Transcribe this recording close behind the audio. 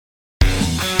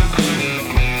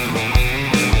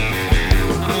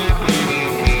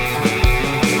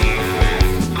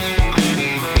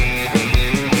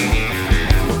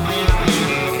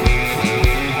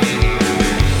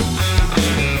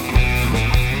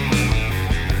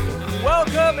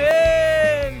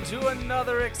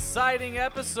another exciting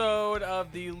episode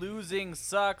of the Losing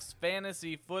Sucks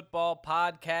Fantasy Football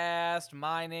Podcast.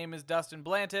 My name is Dustin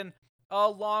Blanton,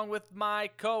 along with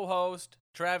my co-host,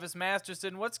 Travis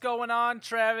Masterson. What's going on,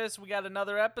 Travis? We got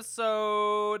another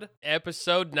episode.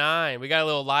 Episode 9. We got a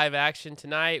little live action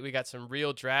tonight. We got some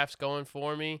real drafts going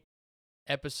for me.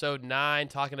 Episode 9,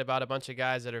 talking about a bunch of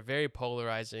guys that are very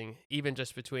polarizing, even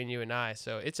just between you and I.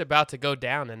 So it's about to go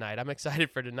down tonight. I'm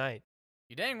excited for tonight.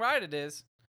 You dang right it is.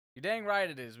 You dang right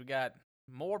it is. We got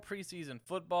more preseason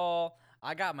football.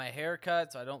 I got my hair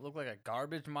cut so I don't look like a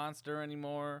garbage monster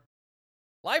anymore.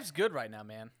 Life's good right now,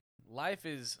 man.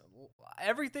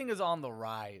 Everything is on the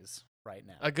rise right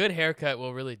now. A good haircut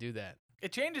will really do that.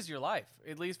 It changes your life,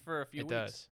 at least for a few weeks. It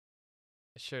does.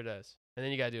 It sure does. And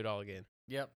then you got to do it all again.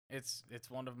 Yep. It's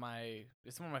one of my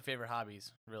favorite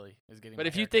hobbies, really, is getting But my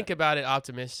if you haircut. think about it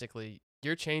optimistically,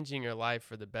 you're changing your life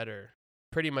for the better,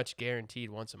 pretty much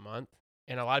guaranteed once a month.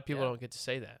 And a lot of people don't get to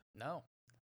say that. No.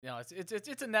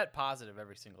 It's a net positive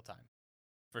every single time.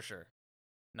 For sure.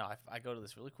 No, I go to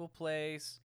this really cool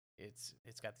place. It's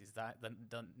got these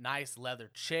the nice leather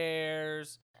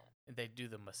chairs, and they do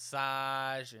the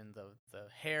massage and the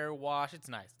hair wash. It's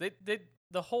nice. They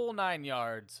the whole 9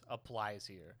 yards applies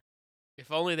here.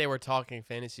 If only they were talking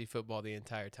fantasy football the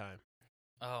entire time.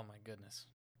 Oh my goodness.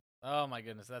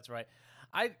 That's right.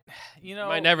 You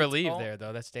might never leave there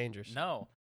though. That's dangerous. No.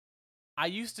 I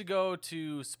used to go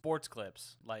to Sports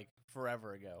Clips like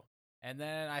forever ago. And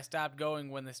then I stopped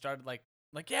going when they started like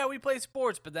yeah, we play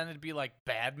sports, but then it'd be like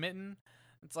badminton.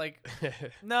 It's like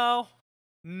no.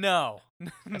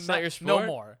 That's not your sport? No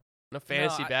more. No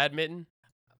fantasy badminton?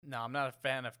 No, I'm not a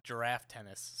fan of giraffe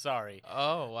tennis. Sorry.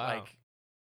 Oh, wow.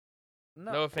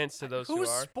 No offense to those who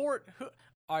are.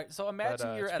 All right, so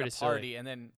imagine you're at a party silly. and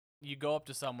then you go up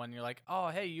to someone and you're like, "Oh,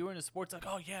 hey, you were into sports?" Like,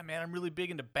 "Oh, yeah, man, I'm really big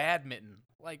into badminton."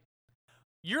 Like,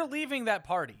 you're leaving that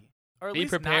party. Or at Be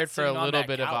least prepared not for a sitting on little that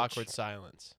bit of couch. awkward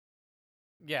silence.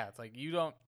 Yeah, it's like you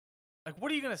don't. Like,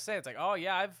 what are you gonna say? It's like, "Oh,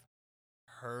 yeah, I've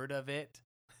heard of it."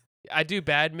 I do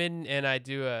badminton and I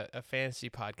do a fantasy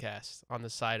podcast on the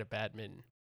side of badminton.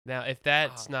 Now, if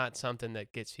that's not something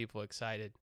that gets people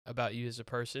excited about you as a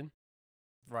person,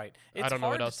 right? I don't know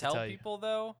what else to tell to tell you. people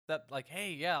though that like,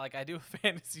 hey, yeah, like I do a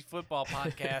fantasy football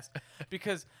podcast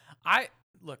because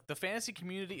the fantasy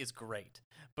community is great,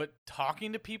 but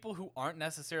talking to people who aren't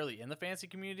necessarily in the fantasy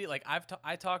community, like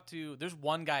I talked to. There's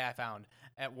one guy I found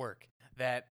at work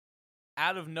that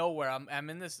out of nowhere, I'm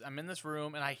in this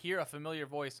room and I hear a familiar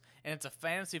voice and it's a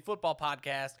fantasy football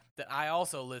podcast that I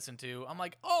also listen to. I'm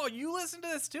like, "Oh, you listen to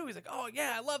this too?" He's like, "Oh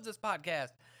yeah, I love this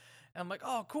podcast." And I'm like,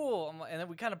 "Oh, cool." And then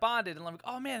we kind of bonded and I'm like,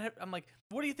 "Oh man," I'm like,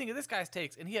 "What do you think of this guy's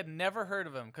takes?" And he had never heard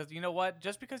of him because you know what?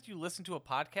 Just because you listen to a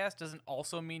podcast doesn't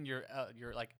also mean you're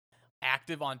like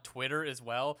active on Twitter as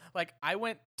well. Like I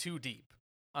went too deep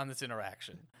on this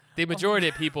interaction. The majority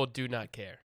of people do not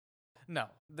care. No,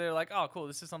 they're like, "Oh, cool.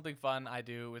 This is something fun I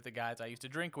do with the guys I used to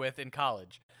drink with in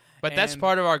college." But that's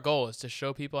part of our goal is to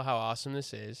show people how awesome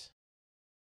this is.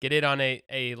 Get it on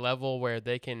a level where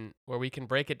we can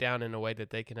break it down in a way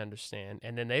that they can understand,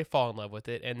 and then they fall in love with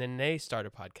it, and then they start a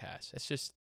podcast.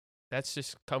 That's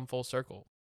just come full circle.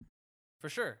 For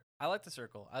sure. I like the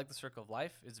circle. I like the circle of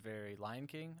life. It's very Lion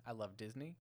King. I love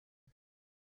Disney.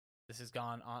 This has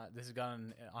gone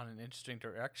on an interesting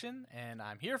direction, and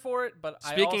I'm here for it. But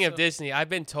Speaking of Disney, I've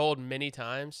been told many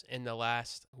times in the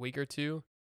last week or two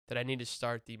that I need to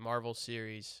start the Marvel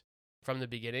series from the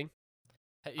beginning.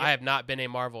 Yeah. I have not been a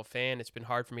Marvel fan. It's been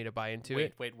hard for me to buy into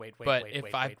it. Wait.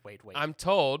 I'm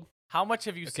told. How much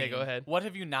have you seen? Okay, go ahead. What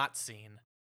have you not seen?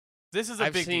 This is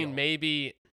I've big deal. seen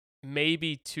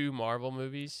maybe 2 Marvel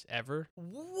movies ever.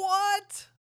 What?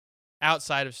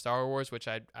 Outside of Star Wars, which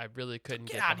I really couldn't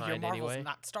Get get out of here. behind Marvel's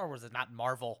anyway. Star Wars is not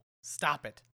Marvel. Stop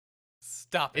it.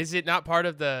 Is it not part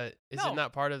of No, it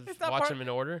not part of it's not Watch part- Them in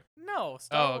Order? No,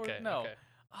 Star Wars. okay. No. Okay.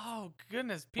 Oh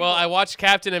goodness. Well, I watched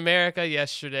Captain America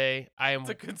yesterday. It's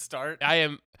a good start. I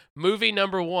am movie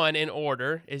number 1 in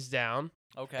order is down.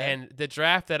 Okay. And the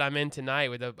draft that I'm in tonight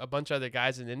with a bunch of other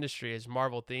guys in the industry is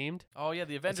Marvel themed. Oh yeah,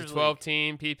 the Avengers It's a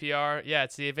 12-team PPR. Yeah,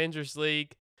 it's the Avengers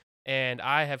League. And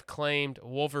I have claimed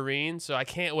Wolverine, so I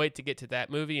can't wait to get to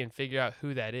that movie and figure out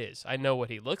who that is. I know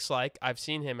what he looks like. I've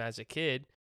seen him as a kid.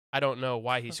 I don't know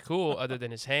why he's cool other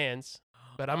than his hands,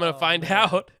 but I'm going to find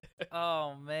out.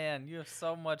 Oh, man, you have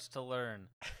so much to learn.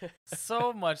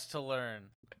 So much to learn.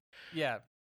 Yeah.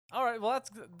 All right, well,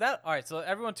 all right, so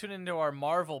everyone tune into our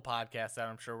Marvel podcast that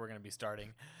I'm sure we're going to be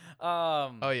starting.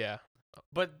 Oh, yeah.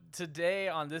 But today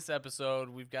on this episode,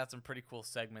 we've got some pretty cool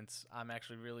segments. I'm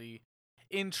actually really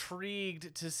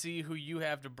intrigued to see who you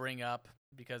have to bring up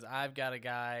because I've got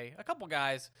a couple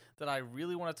guys that I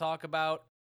really want to talk about.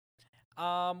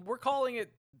 We're calling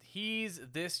it He's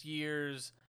This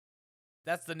Year's.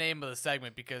 That's the name of the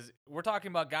segment because we're talking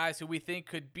about guys who we think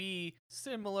could be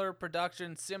similar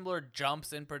production, similar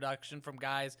jumps in production from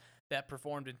guys that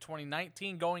performed in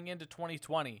 2019 going into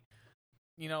 2020.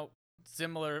 You know,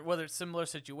 whether it's similar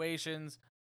situations.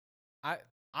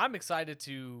 I'm excited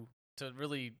to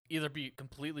really either be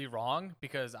completely wrong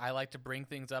because I like to bring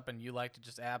things up and you like to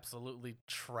just absolutely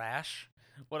trash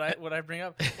what I bring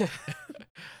up.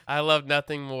 I love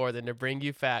nothing more than to bring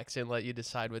you facts and let you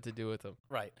decide what to do with them.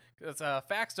 Right. Because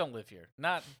facts don't live here.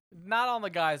 Not on the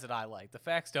guys that I like. The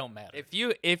facts don't matter.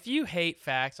 If you hate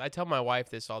facts, I tell my wife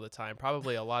this all the time,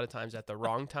 probably a lot of times at the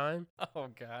wrong time. Oh,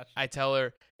 gosh. I tell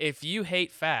her, if you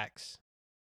hate facts,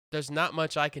 there's not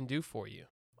much I can do for you.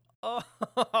 Oh,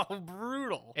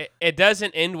 brutal. It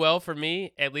doesn't end well for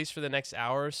me, at least for the next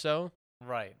hour or so.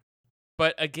 Right.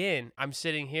 But again, I'm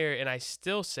sitting here and I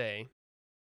still say,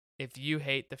 if you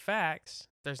hate the facts,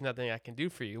 there's nothing I can do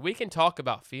for you. We can talk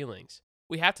about feelings.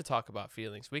 We have to talk about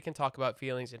feelings. We can talk about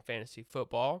feelings in fantasy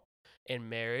football, in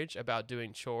marriage, about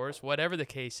doing chores, whatever the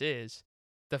case is.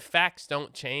 The facts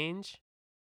don't change,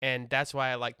 and that's why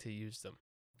I like to use them.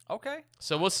 Okay.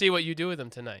 So we'll see what you do with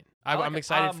them tonight. I'm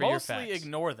excited for your facts. Mostly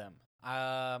ignore them.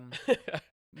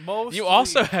 You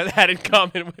also have that in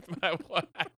common with my wife.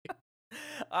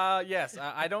 Yes,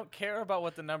 I don't care about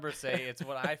what the numbers say. It's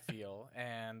what I feel.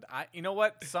 And you know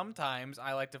what? Sometimes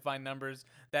I like to find numbers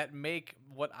that make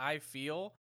what I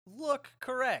feel look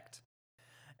correct.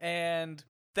 And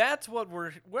that's what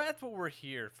we're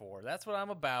here for. That's what I'm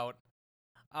about.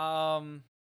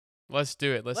 Let's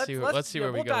do it. Let's see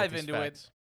where we go. Dive with these into facts.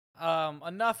 it.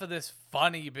 Enough of this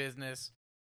funny business.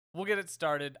 We'll get it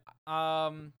started.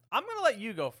 I'm gonna let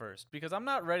you go first because I'm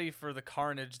not ready for the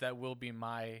carnage that will be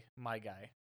my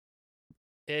guy.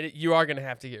 You are gonna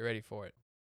have to get ready for it.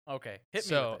 Okay, hit me.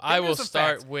 So I will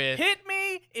start with. Hit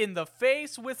me in the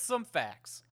face with some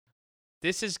facts.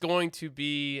 This is going to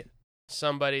be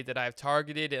somebody that I've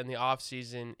targeted in the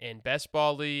offseason in best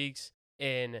ball leagues,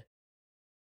 in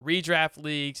redraft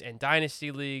leagues, and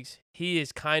dynasty leagues. He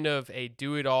is kind of a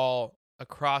do-it-all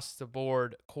across the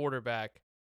board quarterback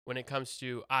when it comes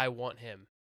to I want him.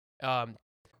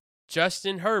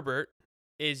 Justin Herbert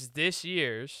is this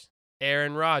year's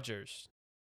Aaron Rodgers.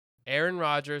 Aaron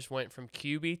Rodgers went from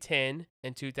QB 10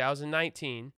 in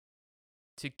 2019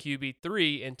 to QB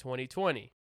 3 in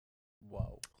 2020.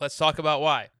 Whoa. Let's talk about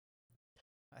why.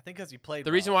 I think because you played.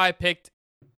 Well,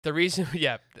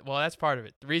 that's part of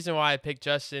it. The reason why I picked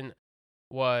Justin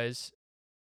was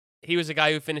he was a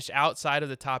guy who finished outside of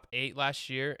the top 8 last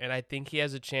year, and I think he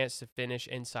has a chance to finish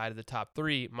inside of the top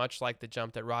 3, much like the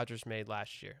jump that Rodgers made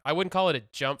last year. I wouldn't call it a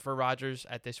jump for Rodgers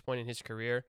at this point in his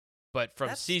career, but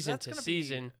from season to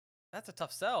season. That's a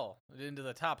tough sell into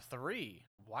the top 3.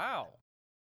 Wow.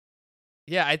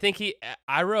 Yeah, I think he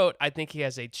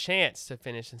has a chance to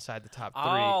finish inside the top 3.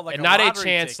 Oh, like and a not a lottery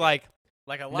chance ticket.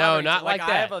 like a lottery. No, not like I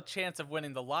that. have a chance of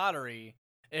winning the lottery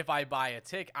if I buy a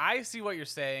ticket. I see what you're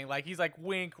saying. Like he's like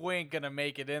wink, wink, gonna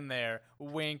make it in there.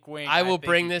 Wink, wink. I will think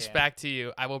bring he this can. back to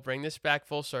you. I will bring this back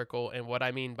full circle, and what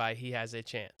I mean by he has a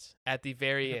chance at the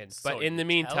very end. So But in the you're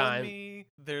meantime, telling me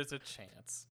there's a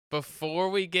chance. before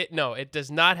we get no, it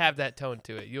does not have that tone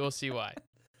to it. You will see why.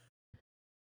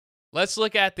 Let's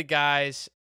look at the guys.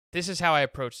 This is how I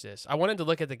approach this. I wanted to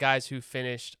look at the guys who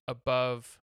finished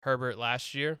above Herbert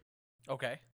last year.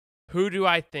 Okay. Who do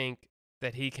I think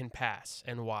that he can pass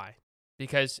and why?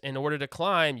 Because in order to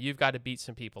climb, you've got to beat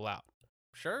some people out.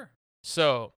 Sure.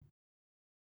 So,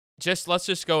 let's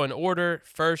just go in order.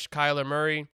 First, Kyler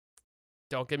Murray.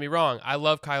 Don't get me wrong. I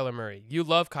love Kyler Murray. You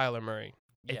love Kyler Murray.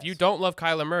 Yes. If you don't love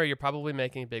Kyler Murray, you're probably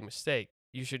making a big mistake.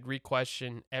 You should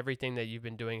re-question everything that you've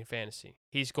been doing in fantasy.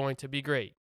 He's going to be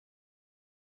great.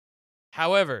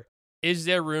 However, is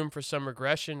there room for some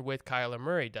regression with Kyler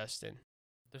Murray, Dustin?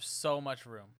 There's so much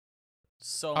room.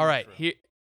 All right,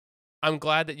 I'm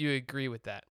glad that you agree with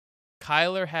that.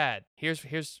 Kyler had,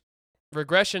 here's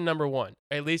regression number 1,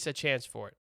 at least a chance for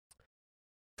it.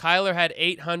 Kyler had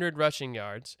 800 rushing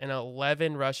yards and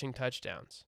 11 rushing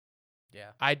touchdowns.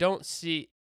 Yeah. I don't see,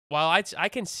 while I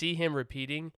can see him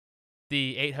repeating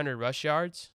the 800 rush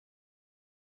yards,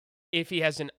 if he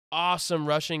has an awesome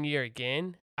rushing year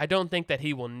again, I don't think that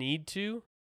he will need to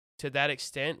that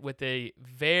extent with a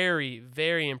very,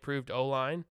 very improved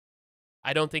O-line.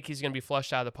 I don't think he's going to be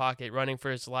flushed out of the pocket, running for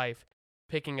his life,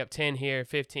 picking up 10 here,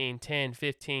 15, 10,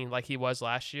 15 like he was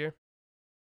last year.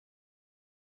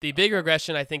 The big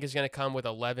regression, I think, is going to come with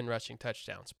 11 rushing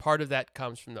touchdowns. Part of that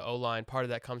comes from the O-line. Part of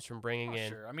that comes from bringing in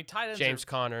Sure. I mean, tight ends James are,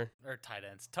 Conner. or tight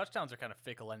ends. Touchdowns are kind of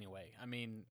fickle anyway. I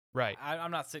mean, Right.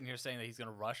 I'm not sitting here saying that he's going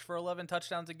to rush for 11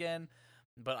 touchdowns again,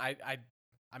 but I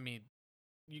mean,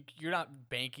 you're not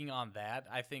banking on that.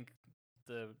 I think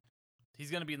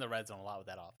he's going to be in the red zone a lot with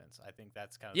that offense. I think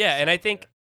that's kind of Yeah, and I there.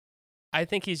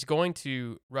 think he's going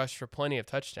to rush for plenty of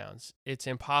touchdowns. It's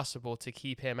impossible to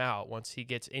keep him out. Once he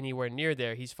gets anywhere near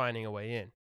there, he's finding a way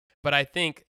in. But I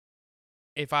think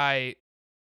if I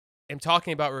am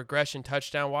talking about regression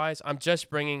touchdown-wise, I'm just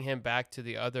bringing him back to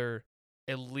the other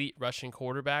elite rushing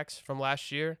quarterbacks from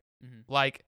last year,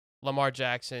 like Lamar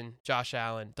Jackson, Josh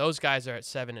Allen. Those guys are at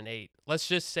 7 and 8. Let's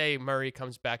just say Murray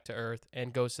comes back to earth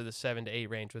and goes to the 7 to 8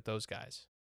 range with those guys.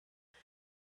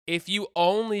 If you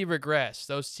only regress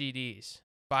those TDs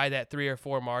by that 3 or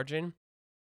 4 margin,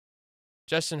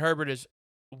 Justin Herbert is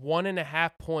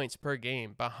 1.5 points per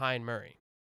game behind Murray.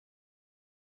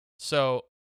 So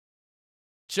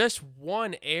just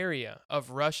one area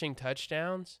of rushing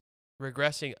touchdowns,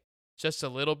 regressing just a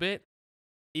little bit,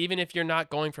 even if you're not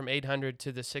going from 800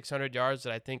 to the 600 yards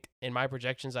that I think in my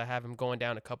projections I have him going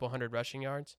down a couple hundred rushing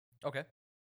yards. Okay.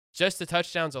 Just the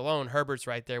touchdowns alone, Herbert's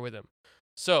right there with him.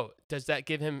 So does that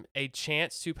give him a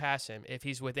chance to pass him if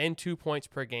he's within 2 points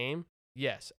per game?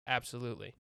 Yes,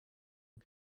 absolutely.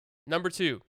 Number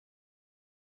 2,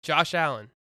 Josh Allen.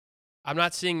 I'm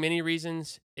not seeing many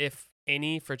reasons, if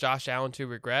any, for Josh Allen to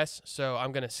regress, so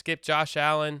I'm going to skip Josh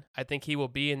Allen. I think he will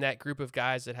be in that group of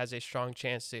guys that has a strong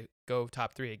chance to go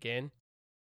top 3 again.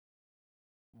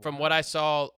 From what I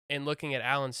saw in looking at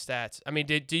Allen's stats, I mean,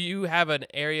 do you have an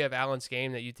area of Allen's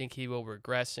game that you think he will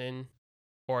regress in,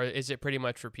 or is it pretty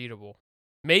much repeatable?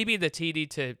 Maybe the TD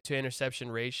to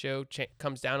interception ratio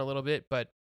comes down a little bit,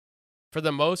 but for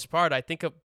the most part, I think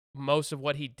most of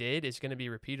what he did is going to be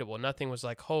repeatable. Nothing was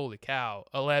like, holy cow,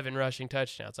 11 rushing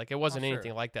touchdowns. Like, it wasn't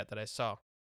anything like that I saw.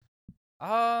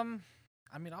 I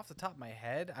mean, off the top of my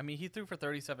head, I mean, he threw for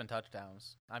 37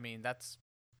 touchdowns. I mean, that's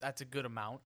a good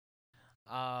amount.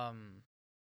 I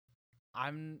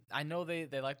know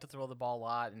they like to throw the ball a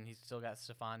lot, and he's still got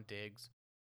Stephon Diggs.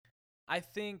 I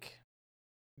think,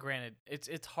 granted,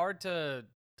 it's hard to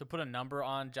put a number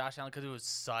on Josh Allen because it was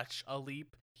such a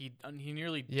leap. He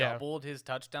nearly doubled his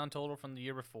touchdown total from the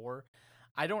year before.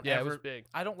 It was big.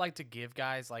 I don't like to give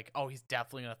guys like, oh, he's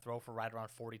definitely gonna throw for right around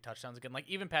 40 touchdowns again. Like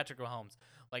even Patrick Mahomes,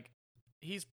 like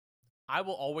I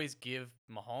will always give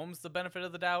Mahomes the benefit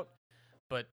of the doubt,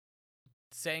 but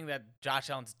saying that Josh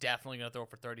Allen's definitely gonna throw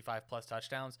for 35 plus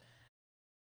touchdowns,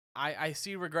 I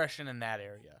see regression in that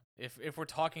area. If we're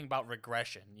talking about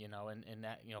regression, and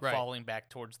that, right, falling back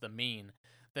towards the mean,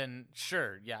 then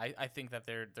sure, yeah, I think that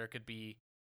there could be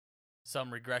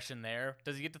some regression there.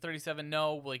 Does he get to 37?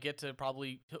 No. Will he get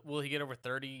over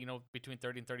 30, between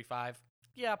 30 and 35?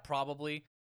 Yeah, probably.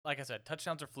 Like I said,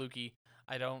 touchdowns are fluky.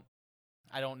 I don't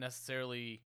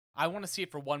necessarily, I want to see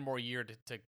it for one more year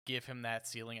to give him that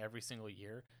ceiling every single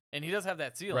year. And he does have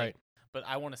that ceiling, right, but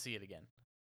I want to see it again.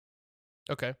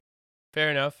 Okay.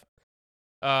 Fair enough.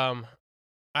 I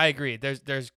agree.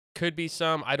 There's could be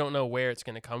some, I don't know where it's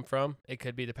going to come from. It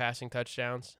could be the passing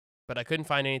touchdowns, but I couldn't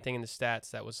find anything in the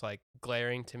stats that was like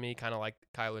glaring to me, kind of like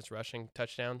Kyler's rushing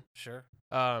touchdown. Sure.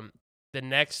 The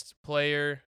next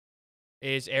player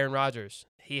is Aaron Rodgers.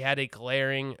 He had a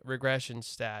glaring regression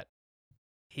stat.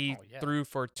 He threw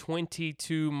for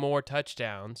 22 more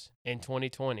touchdowns in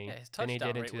 2020 than he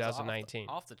did in 2019.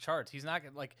 Off the charts. He's not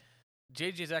like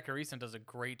J.J. Zacharyson does a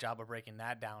great job of breaking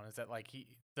that down. Is that like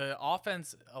the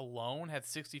offense alone had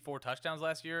 64 touchdowns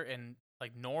last year, and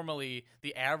like normally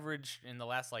the average in the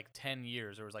last like 10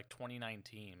 years there was like 29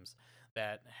 teams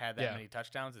that had that many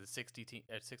touchdowns at 60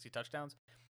 touchdowns.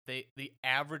 The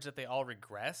average that they all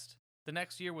regressed the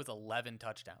next year was 11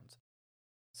 touchdowns.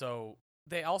 So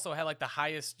they also had like the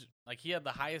highest, like he had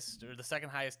the highest or the second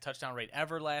highest touchdown rate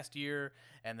ever last year,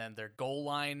 and then their goal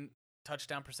line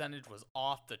touchdown percentage was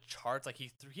off the charts. Like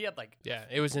he had like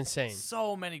it was insane.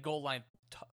 So many goal line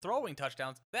throwing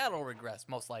touchdowns that'll regress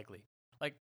most likely.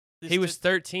 Like he was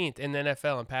 13th in the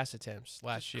NFL in pass attempts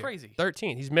last year. Crazy.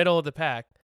 13th. He's middle of the pack,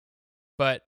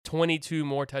 but 22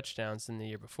 more touchdowns than the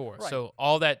year before. Right. So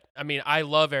all that, I mean, I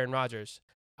love Aaron Rodgers.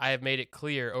 I have made it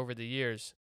clear over the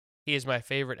years he is my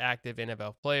favorite active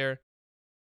NFL player.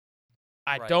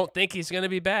 I don't think he's going to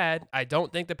be bad. I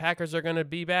don't think the Packers are going to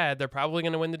be bad. They're probably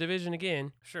going to win the division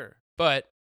again. Sure. But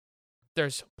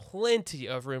there's plenty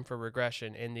of room for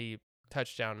regression in the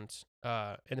touchdowns,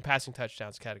 in the passing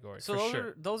touchdowns category. So for those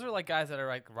sure. those are like guys that are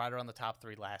like right around the top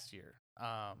 3 last year.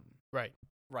 Right.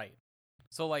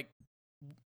 So like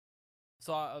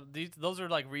So those are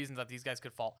like reasons that these guys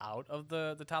could fall out of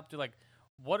the top two. Like,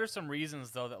 what are some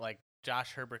reasons though that like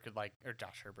Justin Herbert could,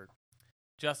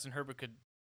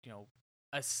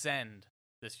 ascend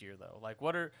this year though? Like,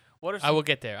 what are some? I will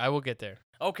get there. I will get there.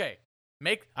 Okay,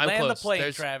 I'm land the close.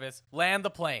 plane, Travis. Land the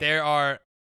plane.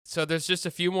 There's just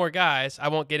a few more guys. I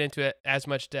won't get into it as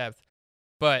much depth,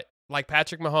 but like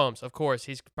Patrick Mahomes, of course,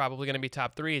 he's probably going to be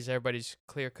top 3. He's everybody's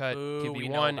clear-cut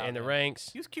QB1 in the ranks.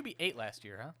 He was QB8 last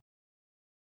year,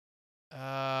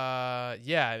 huh?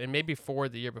 Yeah, and maybe 4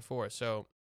 the year before. So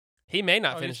he may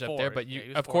not finish up there, but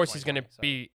of course he's going to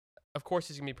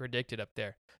be predicted up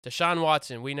there. Deshaun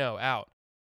Watson, we know, out.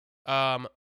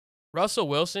 Russell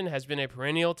Wilson has been a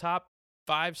perennial top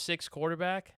 5-6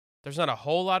 quarterback. There's not a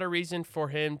whole lot of reason for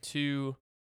him to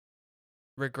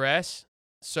regress.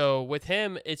 So with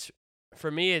him, for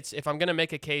me, if I'm going to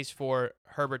make a case for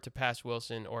Herbert to pass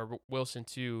Wilson or Wilson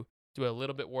to do a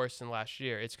little bit worse than last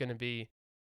year, it's going to be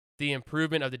the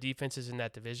improvement of the defenses in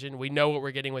that division. We know what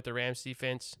we're getting with the Rams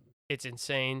defense. It's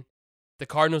insane. The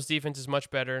Cardinals defense is much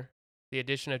better. The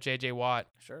addition of J.J. Watt.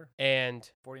 Sure. And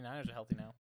 49ers are healthy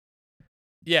now.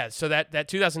 Yeah, so that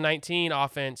 2019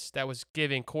 offense that was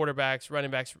giving quarterbacks,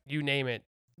 running backs, you name it,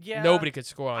 nobody could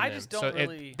score on them. Just don't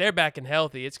if they're back and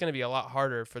healthy, it's going to be a lot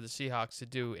harder for the Seahawks to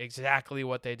do exactly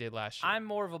what they did last year. I'm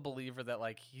more of a believer that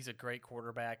like he's a great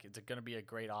quarterback. It's going to be a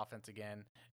great offense again.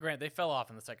 Granted, they fell off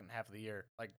in the second half of the year.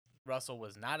 Like Russell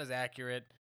was not as accurate.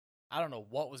 I don't know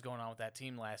what was going on with that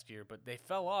team last year, but they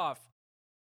fell off.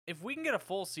 If we can get a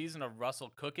full season of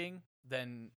Russell cooking,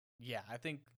 then yeah, I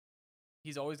think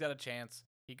he's always got a chance.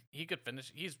 He could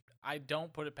finish. I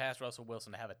don't put it past Russell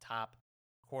Wilson to have a top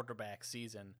quarterback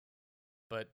season,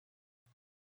 but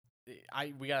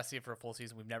we gotta see it for a full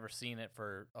season. We've never seen it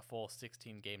for a full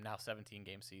 16-game, now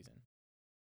 17-game season.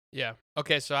 Yeah.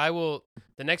 Okay. So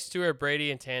the next two are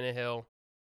Brady and Tannehill.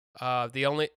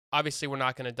 Obviously we're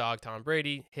not going to dog Tom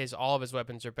Brady. All of his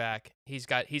weapons are back. He's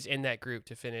in that group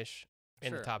to finish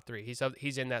in the top 3.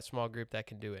 He's in that small group that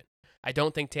can do it. I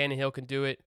don't think Tannehill can do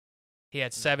it. He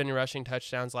had 7 rushing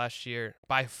touchdowns last year,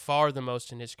 by far the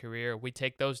most in his career. We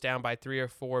take those down by 3 or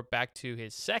 4 back to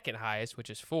his second highest, which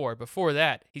is 4. Before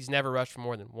that, he's never rushed for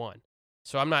more than 1.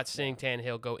 So I'm not seeing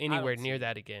Tannehill go anywhere near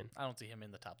that again. I don't see him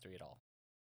in the top 3 at all.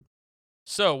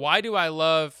 So why do I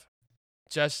love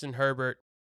Justin Herbert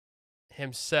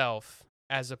himself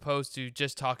as opposed to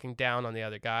just talking down on the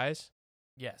other guys?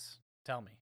 Yes. Tell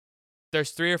me.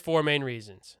 There's 3 or 4 main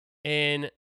reasons. In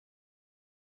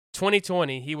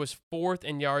 2020, he was 4th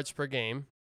in yards per game.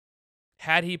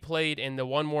 Had he played in the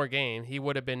one more game, he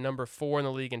would have been number 4 in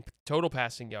the league in total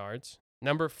passing yards,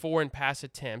 number 4 in pass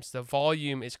attempts. The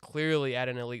volume is clearly at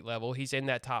an elite level. He's in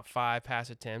that top 5 pass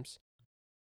attempts.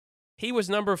 He was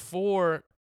number 4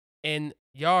 in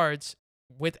yards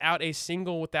without a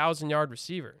single 1,000-yard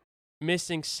receiver,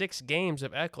 missing 6 games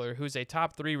of Eckler, who's a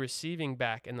top 3 receiving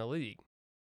back in the league.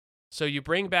 So you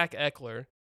bring back Eckler.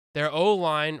 Their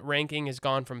O-line ranking has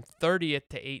gone from 30th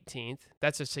to 18th.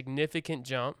 That's a significant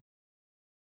jump.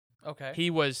 Okay. He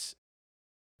was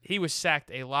sacked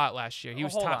a lot last year. He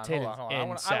was top 10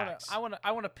 in sacks. I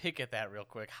want to pick at that real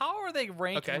quick. How are they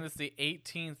ranking this the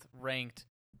 18th ranked?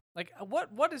 Like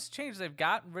what has changed? They've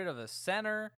gotten rid of the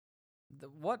center.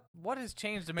 What has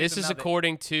changed to make this them is now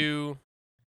according to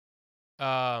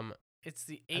it's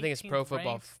the 18th I think it's Pro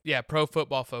Football. ranked? Yeah, Pro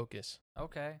Football Focus.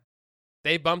 Okay.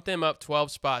 They bumped them up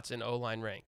 12 spots in O-line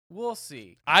rank. We'll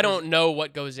see. I don't know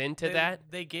what goes into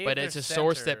that, but it's a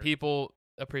source that center- people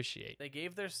appreciate. They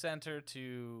gave their center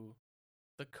to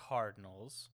the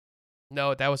Cardinals.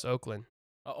 No, that was Oakland.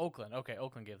 Oakland. Okay,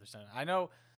 Oakland gave their center. I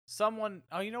know someone.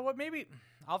 Oh, you know what? Maybe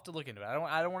I'll have to look into it.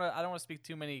 I don't want to speak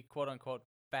too many quote unquote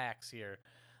facts here,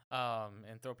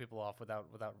 and throw people off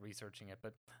without researching it.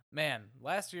 But man,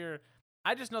 last year,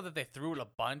 I just know that they threw it a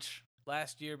bunch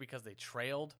last year because they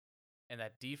trailed, and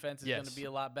that defense is going to be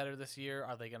a lot better this year.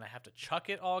 Are they going to have to chuck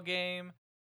it all game?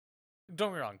 Don't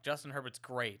get me wrong. Justin Herbert's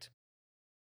great.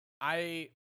 I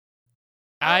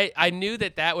knew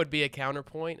that would be a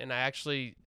counterpoint, and I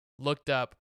actually looked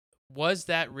up, was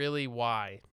that really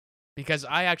why? Because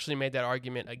I actually made that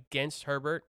argument against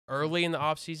Herbert early in the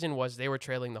offseason was they were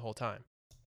trailing the whole time.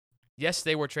 Yes,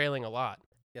 they were trailing a lot.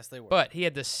 Yes, they were. But he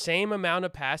had the same amount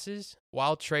of passes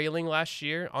while trailing last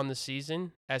year on the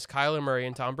season as Kyler Murray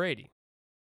and Tom Brady.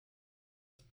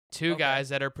 Two guys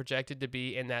that are projected to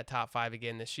be in that top 5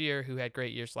 again this year who had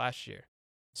great years last year.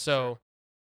 So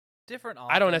different.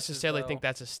 I don't necessarily think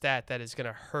that's a stat that is going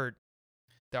to hurt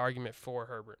the argument for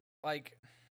Herbert. Like,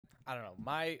 I don't know.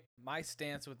 My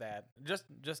stance with that,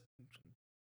 just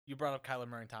you brought up Kyler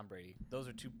Murray and Tom Brady. Those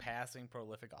are 2 passing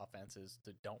prolific offenses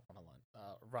that don't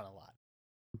run a lot.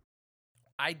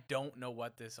 I don't know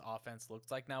what this offense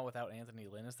looks like now without Anthony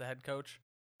Lynn as the head coach.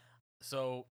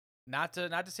 So not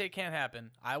to say it can't happen.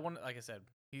 Like I said,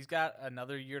 he's got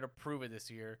another year to prove it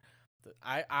this year.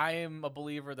 I am a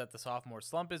believer that the sophomore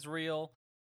slump is real.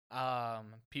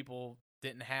 People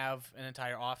didn't have an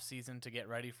entire offseason to get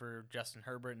ready for Justin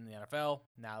Herbert in the NFL.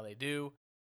 Now they do.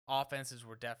 Offenses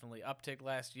were definitely uptick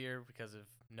last year because of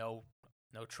no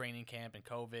training camp and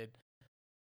COVID.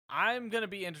 I'm going to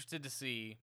be interested to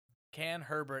see, can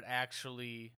Herbert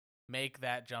actually make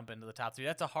that jump into the top 3?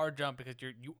 That's a hard jump because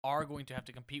you are going to have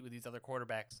to compete with these other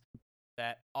quarterbacks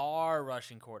that are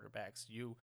rushing quarterbacks.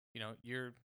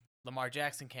 Your Lamar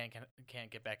Jackson can't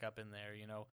get back up in there.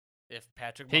 If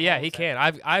Patrick Mahomes, Yeah, he can.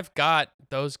 I've got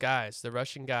those guys, the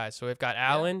rushing guys. So we've got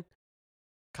Allen,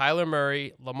 Kyler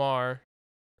Murray, Lamar,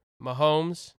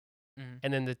 Mahomes,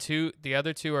 and then the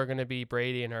other two are going to be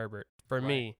Brady and Herbert. For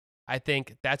me, I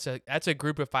think that's a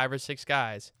group of 5 or 6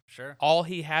 guys. Sure. All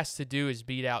he has to do is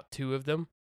beat out 2 of them,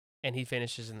 and he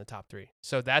finishes in the top 3.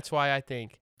 So that's why I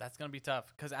think that's going to be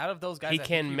tough because out of those guys, he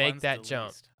can make that jump.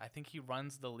 Least. I think he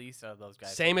runs the least out of those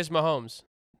guys. Same as Mahomes.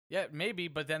 Yeah, maybe,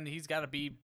 but then he's got to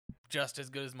be just as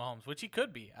good as Mahomes, which he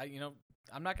could be.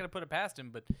 I'm not going to put it past him,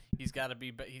 but he's got to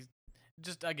be. But he's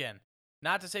just, again,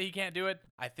 not to say he can't do it.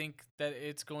 I think that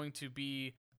it's going to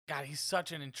be. God, he's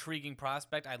such an intriguing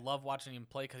prospect. I love watching him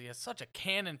play because he has such a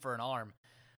cannon for an arm.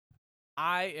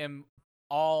 I am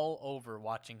all over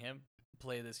watching him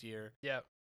play this year. Yeah,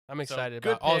 I'm excited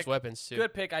about all his weapons too.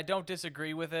 Good pick. I don't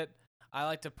disagree with it. I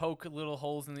like to poke little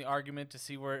holes in the argument to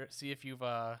see if you've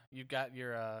got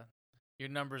your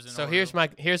numbers in order. So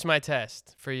here's my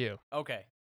test for you. Okay.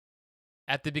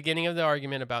 At the beginning of the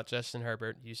argument about Justin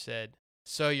Herbert, you said,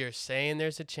 so you're saying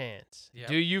there's a chance. Yep.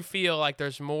 Do you feel like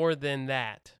there's more than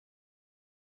that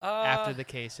after the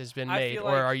case has been made?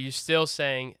 Or are you still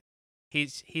saying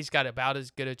he's got about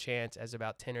as good a chance as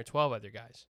about 10 or 12 other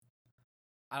guys?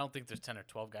 I don't think there's 10 or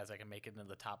 12 guys that can make it into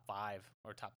the top 5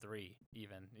 or top 3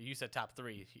 even. You said top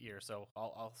 3 here, so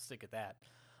I'll stick at that.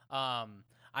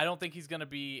 I don't think he's going to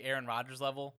be Aaron Rodgers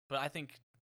level, but I think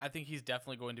he's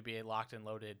definitely going to be a locked and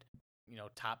loaded,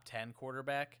 top 10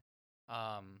 quarterback.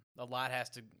 A lot has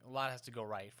to go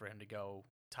right for him to go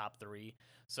top 3.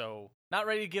 So not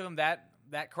ready to give him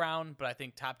that crown, but I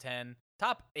think top 10,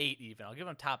 top 8 even. I'll give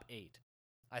him top 8.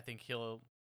 I think he'll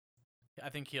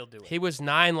do it. He was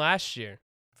 9 last year.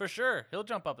 For sure. He'll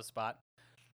jump up a spot.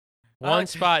 One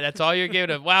spot. That's all you're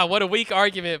giving him. Wow, what a weak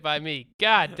argument by me.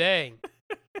 God dang.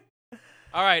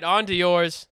 All right, on to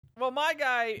yours. Well, my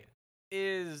guy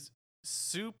is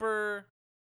super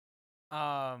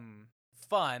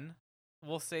fun.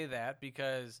 We'll say that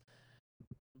because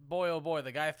boy, oh boy,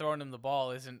 the guy throwing him the ball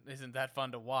isn't that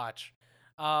fun to watch.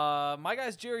 My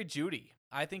guy's Jerry Jeudy.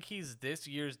 I think he's this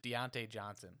year's Deontay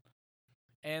Johnson.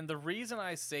 And the reason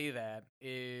I say that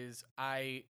is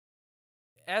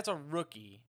as a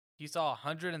rookie, he saw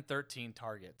 113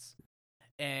 targets.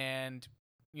 And,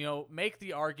 make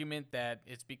the argument that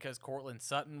it's because Courtland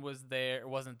Sutton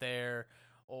wasn't there,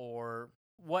 or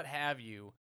what have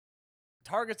you.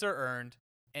 Targets are earned,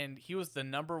 and he was the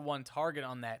number 1 target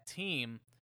on that team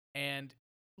and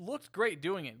looked great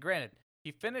doing it. Granted,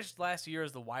 he finished last year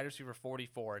as the wide receiver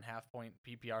 44 in half-point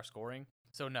PPR scoring.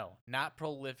 So, no, not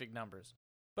prolific numbers.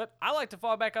 But I like to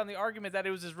fall back on the argument that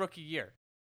it was his rookie year.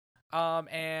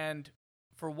 And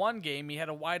for one game, he had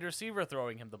a wide receiver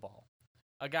throwing him the ball.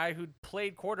 A guy who'd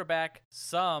played quarterback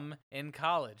some in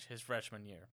college his freshman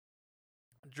year.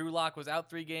 Drew Lock was out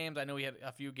 3 games. I know he had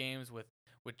a few games with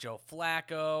Joe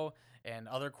Flacco and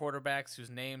other quarterbacks whose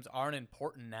names aren't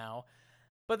important now.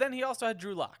 But then he also had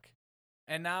Drew Lock.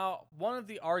 And now one of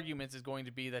the arguments is going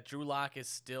to be that Drew Lock is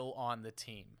still on the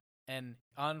team. And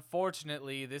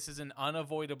unfortunately, this is an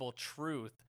unavoidable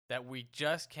truth that we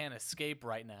just can't escape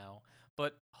right now.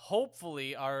 But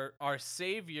hopefully our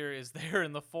savior is there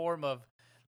in the form of,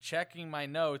 checking my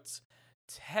notes,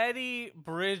 Teddy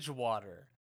Bridgewater.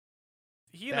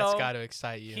 That's got to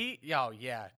excite you.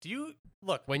 Yeah. Do you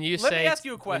look? Let me ask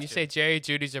you a question. When you say Jerry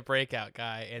Jeudy's a breakout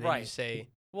guy, and then you say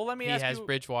he has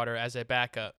Bridgewater as a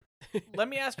backup. Let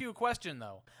me ask you a question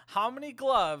though. How many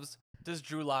gloves does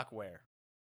Drew Lock wear?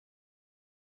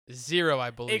 0,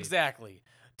 I believe. Exactly.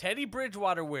 Teddy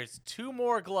Bridgewater wears 2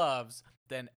 more gloves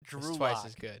than Drew Lock. Twice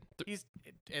as good. He's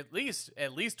at least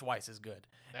twice as good.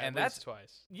 That's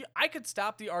twice. I could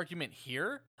stop the argument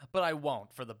here, but I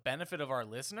won't. For the benefit of our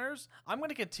listeners, I'm going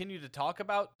to continue to talk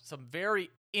about some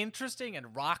very interesting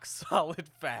and rock solid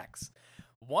facts.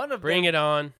 Bring it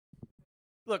on.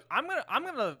 Look, I'm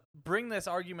gonna bring this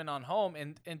argument on home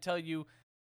and tell you,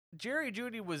 Jerry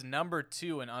Jeudy was number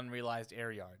 2 in unrealized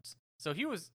air yards. So he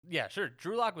was, yeah, sure.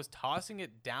 Drew Lock was tossing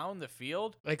it down the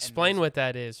field. Explain what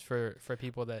that is for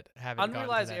people that haven't gotten to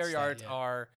unrealized that air stat yards yet.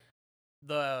 are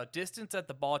the distance that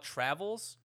the ball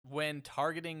travels when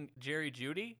targeting Jerry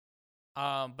Jeudy,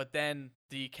 but then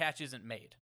the catch isn't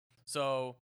made.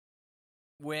 So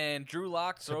when Drew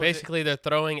Lock throws So basically, they're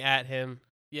throwing at him,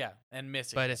 and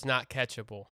missing, but it's not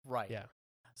catchable. right. Yeah.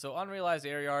 So unrealized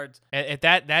air yards, And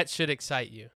that should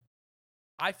excite you.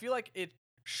 I feel like it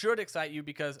should excite you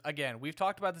because, again, we've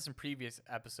talked about this in previous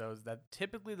episodes that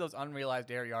typically those unrealized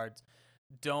air yards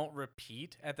don't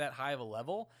repeat at that high of a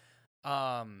level.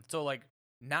 So like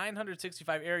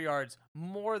 965 air yards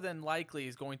more than likely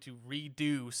is going to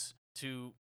reduce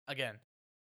to, again,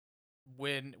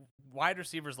 when wide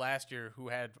receivers last year who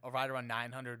had right around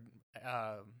 900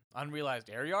 unrealized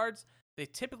air yards, they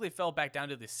typically fell back down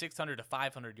to the 600 to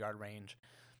 500 yard range.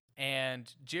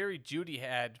 And Jerry Jeudy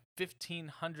had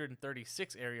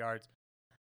 1,536 air yards.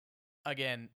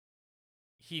 Again,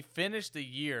 he finished the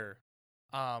year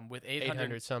with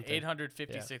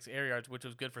 856 air yards, which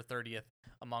was good for 30th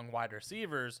among wide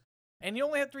receivers. And he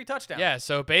only had 3 touchdowns. Yeah,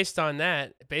 so based on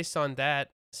that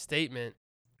statement,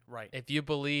 right. if you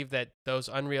believe that those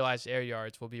unrealized air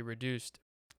yards will be reduced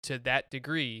to that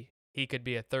degree, he could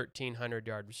be a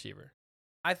 1,300-yard receiver.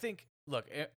 I think, look,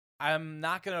 I'm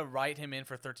not going to write him in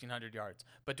for 1,300 yards,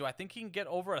 but do I think he can get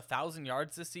over 1,000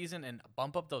 yards this season and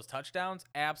bump up those touchdowns?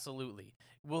 Absolutely.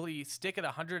 Will he stick at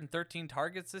 113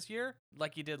 targets this year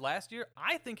like he did last year?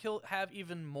 I think he'll have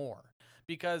even more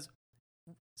because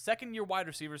second-year wide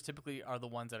receivers typically are the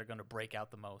ones that are going to break out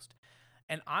the most.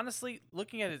 And honestly,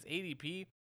 looking at his ADP,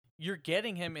 you're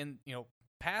getting him in,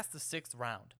 past the 6th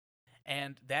round.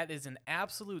 And that is an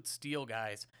absolute steal,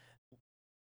 guys.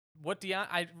 What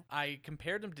I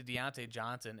compared him to Deontay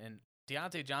Johnson, and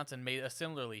Deontay Johnson made a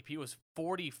similar leap. He was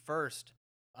 41st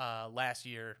last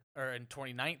year, or in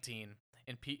 2019,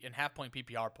 in half-point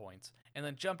PPR points, and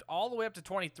then jumped all the way up to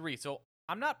 23. So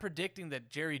I'm not predicting that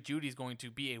Jerry Jeudy is going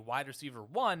to be a wide receiver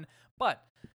 1, but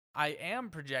I am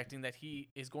projecting that he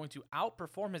is going to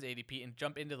outperform his ADP and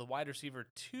jump into the wide receiver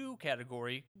 2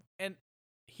 category, and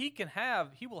he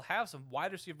will have some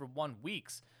wide receiver 1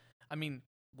 weeks. I mean,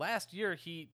 last year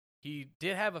he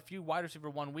did have a few wide receiver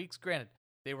 1 weeks. Granted,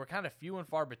 they were kind of few and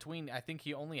far between. I think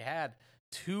he only had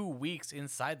 2 weeks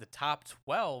inside the top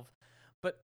 12,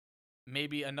 but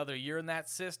maybe another year in that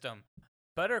system.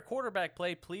 Better quarterback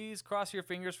play. Please cross your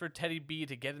fingers for Teddy B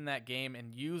to get in that game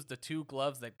and use the 2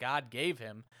 gloves that God gave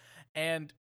him.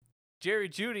 And Jerry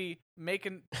Jeudy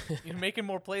making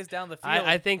more plays down the field.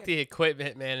 I think the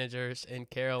equipment managers in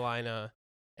Carolina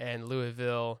and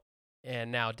Louisville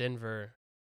and now Denver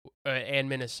and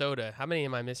Minnesota, how many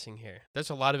am I missing here?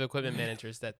 There's a lot of equipment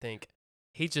managers that think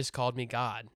he just called me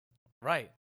God.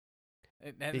 Right.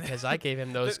 Because I gave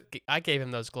him those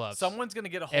gloves. Someone's going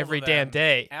to get a hold every of damn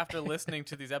day. After listening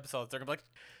to these episodes. They're going to be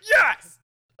like, yes!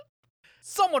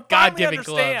 Someone finally God-given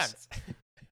understands. gloves.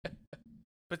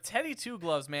 But Teddy Two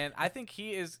Gloves, man, I think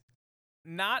he's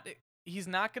not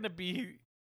going to be,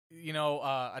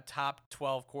 a top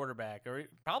 12 quarterback, or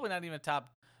probably not even a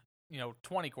top,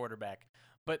 20 quarterback.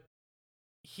 But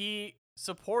he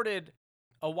supported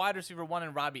a wide receiver 1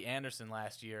 in Robbie Anderson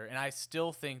last year, and I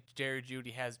still think Jerry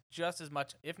Jeudy has just as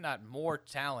much, if not more,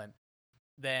 talent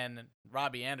than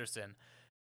Robbie Anderson.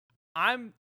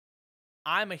 I'm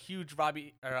a huge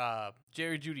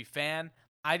Jerry Jeudy fan.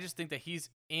 I just think that he's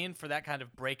in for that kind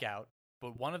of breakout.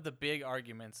 But one of the big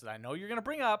arguments that I know you're going to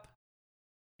bring up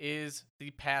is the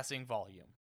passing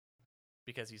volume,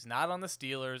 because he's not on the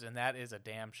Steelers, and that is a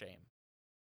damn shame.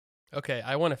 Okay,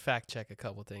 I want to fact check a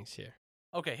couple things here.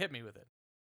 Okay, hit me with it.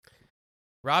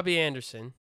 Robbie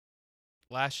Anderson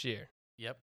last year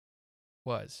Yep.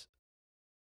 was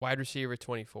wide receiver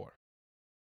 24.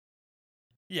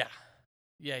 Yeah.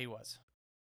 Yeah, he was.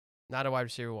 Not a wide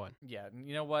receiver 1. Yeah,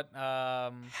 you know what?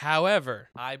 However,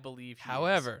 I believe he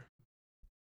is.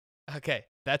 Okay,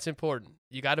 that's important.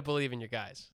 You got to believe in your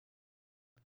guys.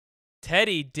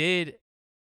 Teddy did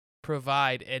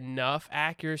provide enough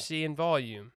accuracy and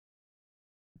volume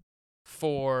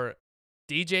for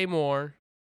DJ Moore,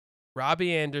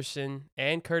 Robbie Anderson,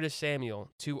 and Curtis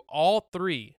Samuel to all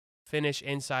 3 finish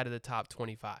inside of the top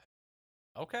 25.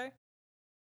 Okay.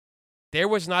 There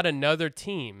was not another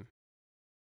team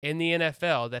in the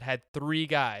NFL that had 3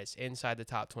 guys inside the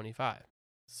top 25.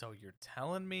 So you're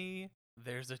telling me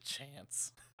there's a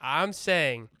chance? I'm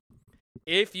saying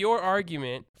if your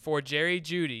argument for Jerry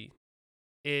Jeudy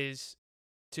is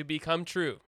to become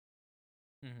true,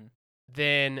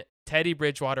 then Teddy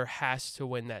Bridgewater has to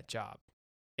win that job.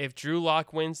 If Drew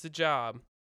Lock wins the job,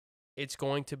 it's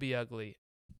going to be ugly.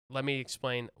 Let me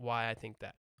explain why I think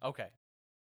that. Okay.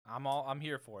 I'm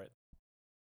here for it.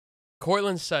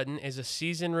 Cortland Sutton is a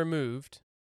season removed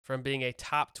from being a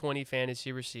top 20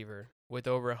 fantasy receiver with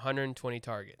over 120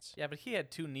 targets. Yeah, but he had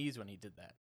 2 knees when he did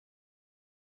that.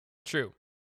 True.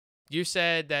 You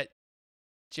said that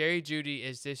Jerry Jeudy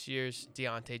is this year's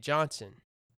Deontay Johnson.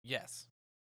 Yes.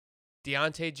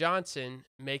 Deontay Johnson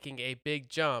making a big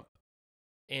jump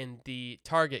in the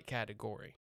target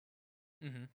category.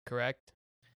 Mm-hmm. Correct?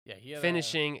 Yeah, he had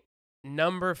finishing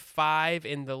number 5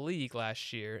 in the league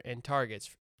last year in targets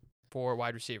for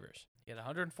wide receivers. He had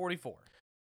 144.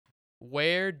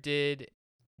 Where did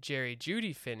Jerry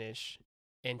Jeudy finish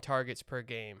in targets per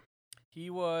game? He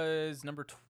was number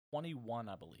 21,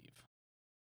 I believe.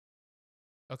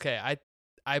 Okay,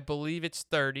 I believe it's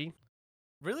 30.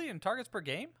 Really, in targets per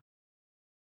game?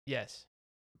 Yes.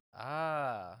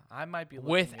 I might be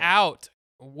looking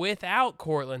Without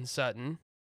Cortland Sutton,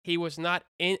 he was not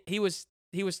in. He was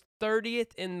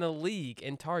 30th in the league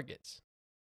in targets.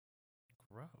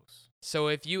 Gross. So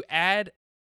if you add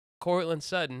Cortland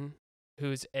Sutton,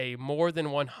 who's a more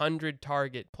than 100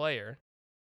 target player,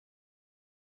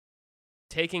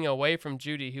 taking away from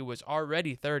Jeudy, who was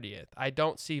already 30th, I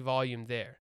don't see volume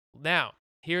there. Now,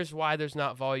 here's why there's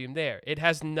not volume there. It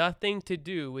has nothing to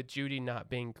do with Jeudy not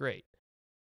being great.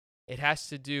 It has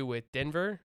to do with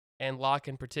Denver and Locke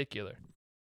in particular.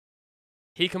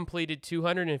 He completed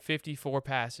 254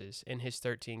 passes in his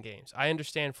 13 games. I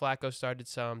understand Flacco started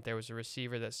some. There was a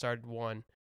receiver that started one.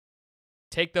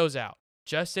 Take those out.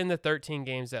 Just in the 13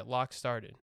 games that Locke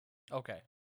started, Okay.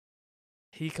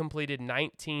 he completed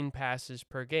 19 passes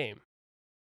per game.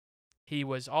 He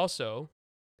was also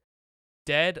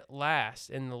dead last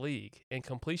in the league in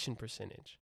completion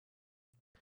percentage.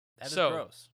 That is So,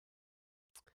 gross.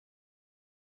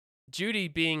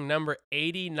 Jeudy being number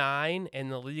 89 in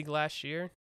the league last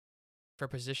year for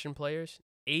position players,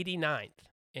 89th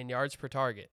in yards per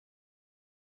target,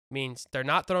 means they're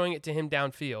not throwing it to him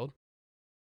downfield.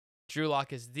 Drew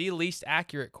Lock is the least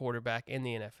accurate quarterback in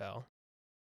the NFL,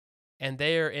 and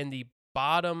they are in the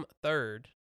bottom third,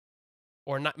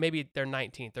 or not. Maybe they're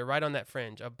 19th. They're right on that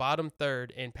fringe, a bottom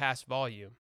third in pass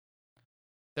volume.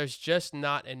 There's just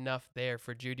not enough there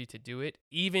for Jeudy to do it.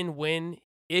 Even when,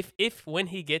 if when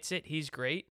he gets it, he's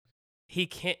great. He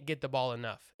can't get the ball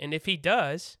enough, and if he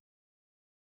does,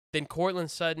 then Cortland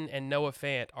Sutton and Noah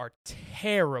Fant are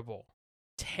terrible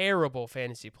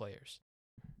fantasy players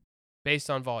based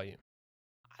on volume.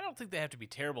 I don't think they have to be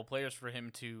terrible players for him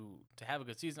to have a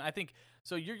good season. I think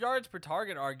so. Your yards per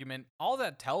target argument, all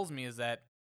that tells me is that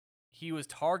he was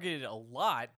targeted a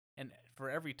lot, and for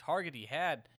every target he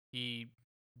had, he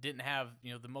didn't have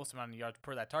the most amount of yards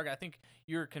per that target. I think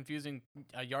you're confusing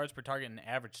yards per target and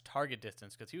average target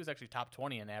distance, because he was actually top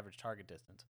 20 in average target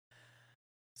distance.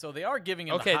 So they are giving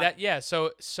him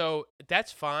So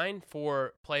that's fine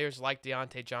for players like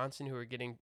Deontay Johnson who are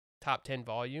getting top 10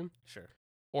 volume. Sure.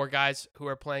 Or guys who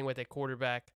are playing with a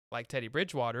quarterback like Teddy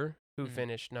Bridgewater, who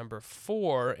finished number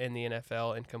 4 in the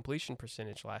NFL in completion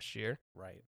percentage last year.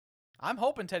 Right. I'm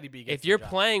hoping Teddy B gets If you're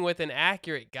playing with an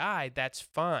accurate guy, that's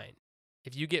fine.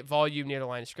 If you get volume near the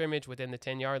line of scrimmage within the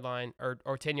 10-yard line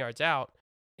or 10 yards out,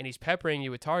 and he's peppering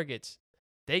you with targets,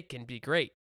 they can be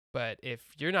great. But if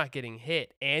you're not getting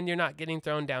hit and you're not getting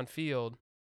thrown downfield,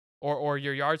 or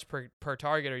your yards per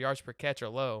target or yards per catch are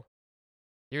low,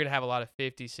 you're going to have a lot of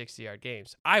 50, 60-yard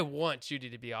games. I want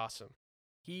Jeudy to be awesome.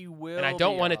 He will. And I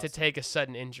don't want it to take a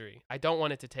sudden injury. I don't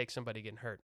want it to take somebody getting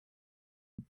hurt.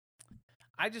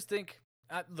 I just think,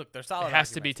 look, they're solid. It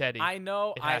has to be Teddy. I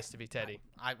know. It has to be Teddy.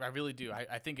 I really do.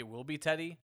 I think it will be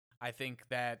Teddy. I think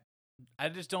that I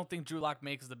just don't think Drew Lock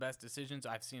makes the best decisions.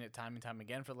 I've seen it time and time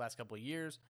again for the last couple of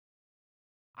years.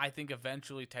 I think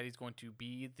eventually Teddy's going to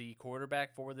be the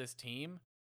quarterback for this team,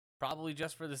 probably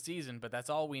just for the season, but that's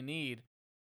all we need.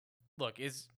 Look,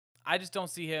 I just don't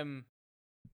see him.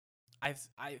 I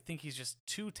think he's just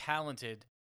too talented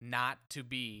not to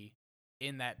be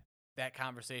in that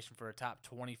conversation for a top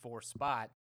 24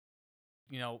 spot.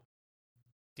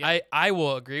 I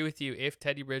will agree with you. If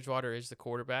Teddy Bridgewater is the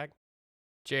quarterback,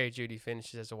 Jerry Jeudy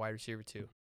finishes as a wide receiver too.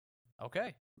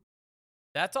 Okay.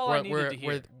 That's all I needed to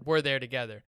hear. We're there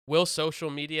together. Will social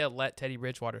media let Teddy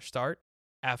Bridgewater start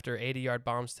after 80-yard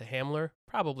bombs to Hamler?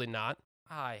 Probably not.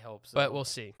 I hope so. But we'll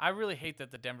see. I really hate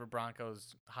that the Denver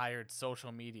Broncos hired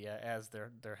social media as their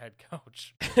head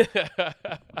coach.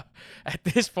 At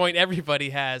this point,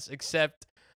 everybody has, except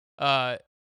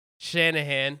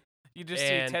Shanahan. You just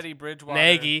see Teddy Bridgewater.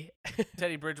 Nagy.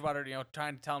 Teddy Bridgewater,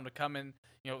 trying to tell him to come in,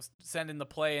 send in the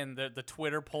play, and the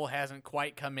Twitter poll hasn't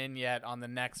quite come in yet on the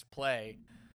next play.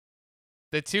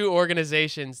 The two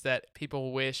organizations that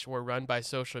people wish were run by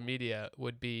social media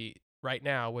would be right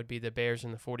now would be the Bears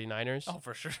and the 49ers. Oh,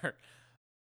 for sure.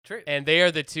 And they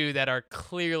are the two that are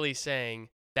clearly saying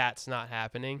that's not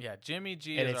happening. Yeah, Jimmy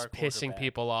G And is it's our pissing quarterback.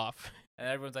 people off. And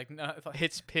everyone's like, no.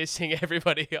 It's pissing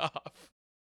everybody off.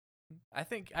 I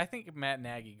think Matt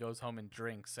Nagy goes home and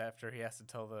drinks after he has to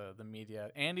tell the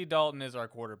media, Andy Dalton is our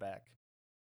quarterback.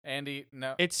 Andy,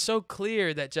 no. It's so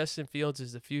clear that Justin Fields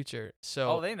is the future.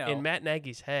 So they know. in Matt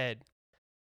Nagy's head,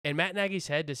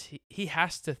 does he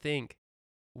has to think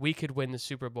we could win the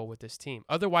Super Bowl with this team.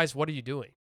 Otherwise, what are you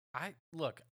doing? I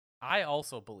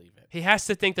also believe it. He has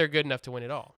to think they're good enough to win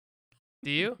it all.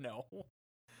 Do you?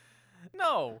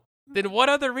 No. Then what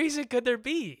other reason could there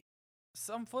be?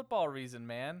 Some football reason,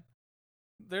 man.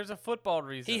 There's a football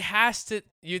reason. He has to.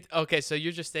 Okay? So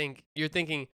you're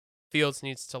thinking Fields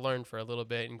needs to learn for a little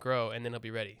bit and grow, and then he'll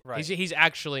be ready. Right. He's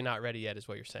actually not ready yet, is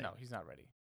what you're saying. No, he's not ready.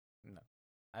 No.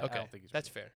 I Okay, don't think he's ready. that's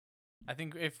fair. I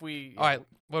think if we. All right,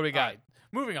 what do we got? All right,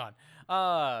 moving on.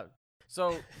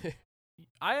 So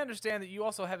I understand that you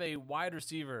also have a wide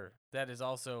receiver that is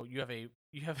also you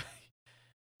have.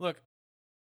 Look.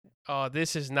 Oh,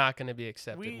 this is not going to be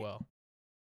accepted well.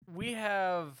 We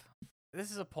have. This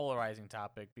is a polarizing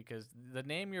topic because the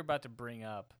name you're about to bring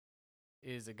up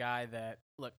is a guy that,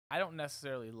 look, I don't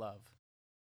necessarily love,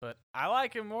 but I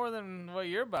like him more than what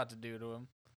you're about to do to him.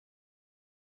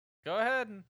 Go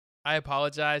ahead. I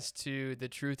apologize to the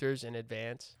truthers in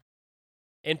advance.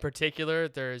 In particular,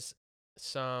 there's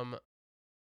some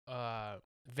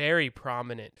very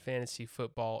prominent fantasy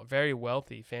football, very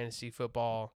wealthy fantasy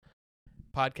football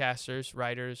podcasters,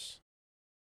 writers,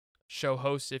 show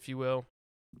hosts, if you will,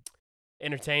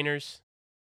 entertainers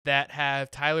that have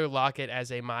Tyler Lockett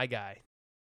as a my guy,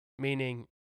 meaning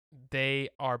they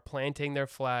are planting their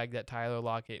flag that Tyler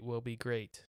Lockett will be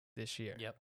great this year.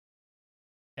 Yep.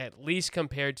 At least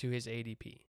compared to his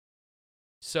ADP.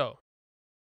 So,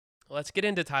 let's get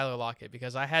into Tyler Lockett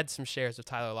because I had some shares of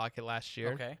Tyler Lockett last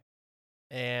year. Okay.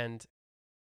 And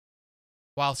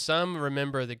while some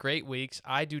remember the great weeks,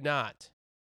 I do not,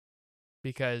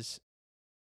 because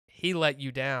he let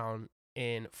you down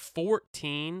in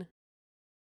 14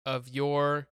 of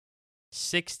your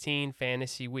 16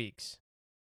 fantasy weeks.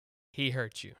 He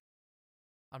hurt you.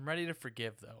 I'm ready to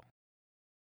forgive, though.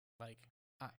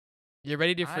 You're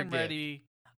ready to forgive.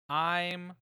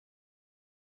 I'm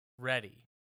ready.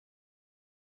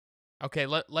 Okay,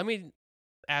 let me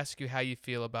ask you how you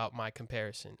feel about my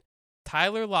comparison.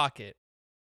 Tyler Lockett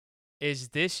is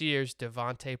this year's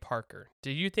Devontae Parker.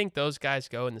 Do you think those guys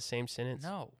go in the same sentence?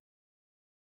 No.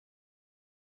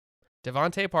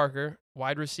 Devontae Parker,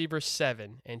 wide receiver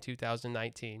 7 in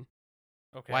 2019.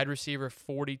 Okay. Wide receiver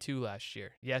 42 last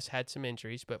year. Yes, had some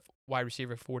injuries, but wide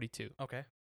receiver 42. Okay.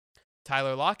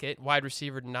 Tyler Lockett, wide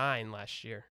receiver 9 last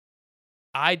year.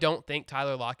 I don't think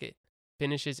Tyler Lockett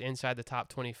finishes inside the top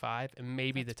 25 and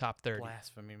maybe the top 30.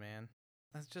 Blasphemy, man.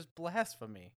 That's just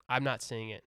blasphemy. I'm not seeing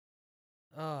it.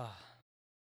 Ugh.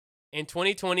 In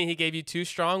 2020, he gave you 2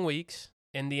 strong weeks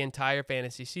in the entire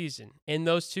fantasy season. In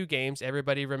those 2 games,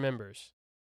 everybody remembers.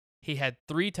 He had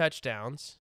 3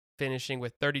 touchdowns, finishing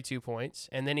with 32 points,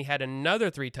 and then he had another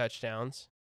 3 touchdowns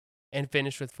and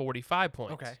finished with 45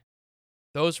 points. Okay.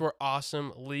 Those were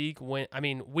awesome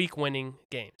week-winning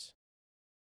games.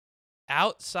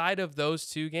 Outside of those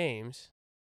 2 games,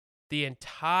 the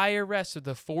entire rest of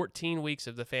the 14 weeks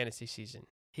of the fantasy season,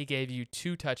 he gave you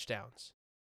 2 touchdowns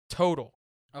total.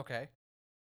 Okay.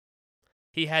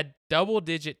 He had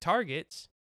double-digit targets.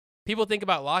 People think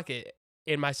about Lockett,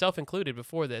 and myself included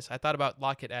before this, I thought about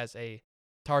Lockett as a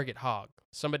target hog,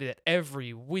 somebody that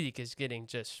every week is getting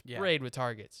just sprayed with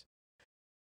targets.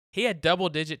 He had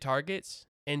double-digit targets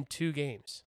in 2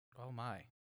 games. Oh, my.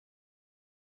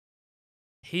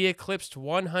 He eclipsed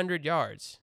 100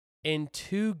 yards in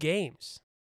 2 games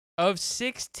of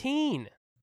 16.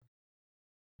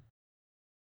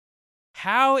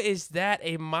 How is that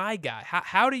a my guy?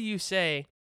 How do you say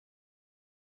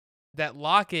that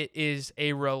Lockett is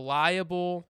a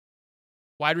reliable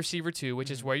wide receiver 2,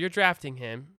 which is where you're drafting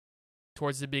him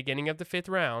towards the beginning of the 5th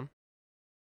round?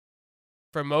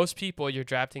 For most people, you're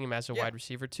drafting him as a wide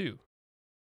receiver 2,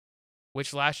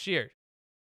 which last year,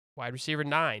 wide receiver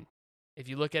 9. If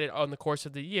you look at it on the course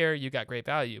of the year, you got great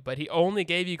value. But he only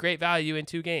gave you great value in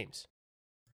 2 games.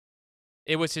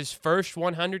 It was his first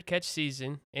 100-catch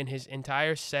season in his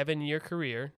entire 7-year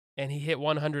career, and he hit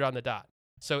 100 on the dot.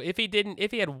 So if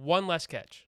he had 1 less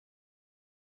catch,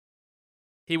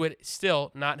 he would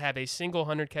still not have a single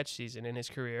 100-catch season in his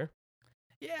career.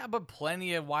 Yeah, but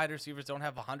plenty of wide receivers don't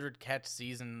have a 100-catch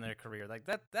season in their career. Like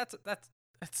that's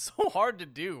so hard to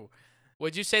do.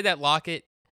 Would you say that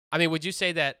would you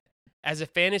say that as a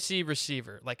fantasy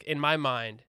receiver, like in my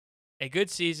mind, a good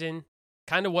season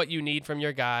kind of what you need from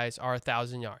your guys are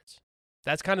 1,000 yards.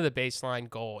 That's kind of the baseline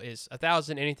goal is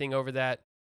 1,000. Anything over that,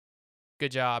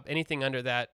 good job. Anything under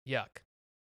that, yuck.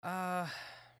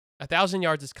 1,000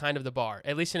 yards is kind of the bar,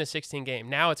 at least in a 16 game.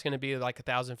 Now it's going to be like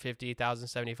 1,050,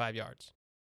 1,075 yards.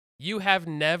 You have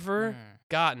never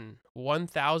gotten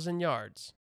 1,000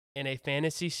 yards in a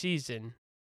fantasy season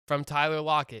from Tyler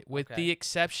Lockett, with the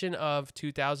exception of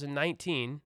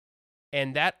 2019,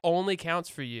 and that only counts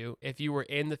for you if you were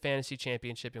in the fantasy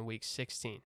championship in week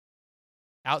 16.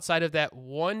 Outside of that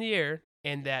 1 year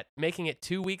and that making it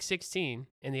to week 16,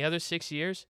 in the other 6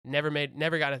 years, never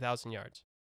got 1,000 yards.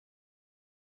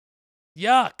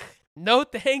 Yuck. No,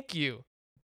 thank you.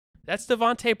 That's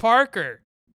Devontae Parker.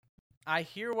 I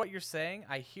hear what you're saying.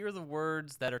 I hear the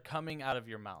words that are coming out of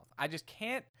your mouth. I just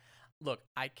can't. Look,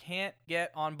 I can't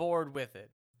get on board with it.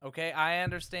 Okay? I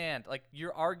understand. Like,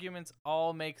 your arguments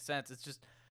all make sense. It's just,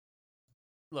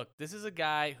 look, this is a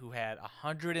guy who had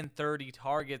 130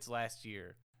 targets last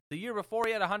year. The year before,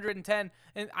 he had 110.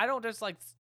 And I don't just like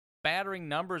battering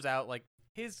numbers out. Like,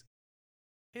 his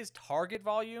target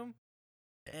volume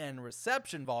and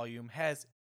reception volume has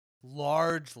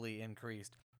largely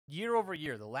increased. Year over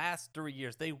year, the last 3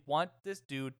 years, they want this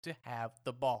dude to have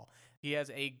the ball. He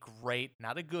has a great,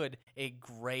 not a good, a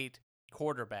great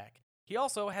quarterback. He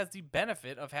also has the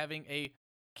benefit of having a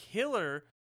killer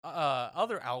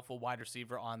other alpha wide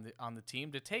receiver on the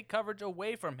team to take coverage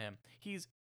away from him. He's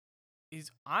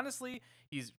honestly,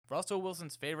 he's Russell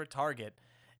Wilson's favorite target.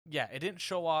 Yeah, it didn't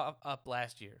show up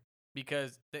last year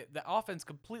because the offense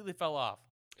completely fell off.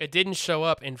 It didn't show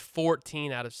up in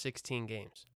 14 out of 16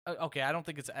 games. Okay, I don't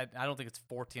think it's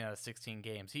 14 out of 16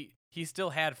 games. He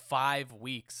still had 5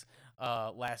 weeks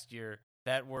last year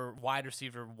that were wide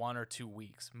receiver 1 or 2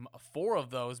 weeks. 4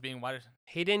 of those being wide.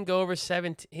 He didn't go over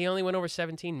 17. He only went over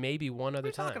 17 maybe one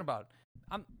other time. What are you talking about?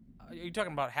 Are you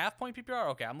talking about half point PPR?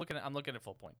 Okay, I'm looking at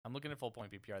full point. I'm looking at full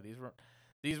point PPR.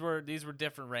 These were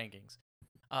different rankings.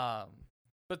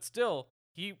 But still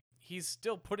he's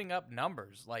still putting up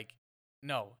numbers. Like,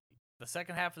 no, the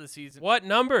second half of the season. What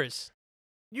numbers?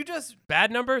 You just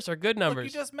bad numbers or good numbers?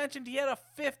 Look, you just mentioned he had a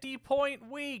 50-point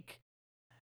week.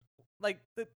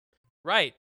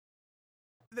 Right.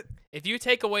 If you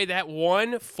take away that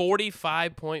one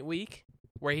 45-point week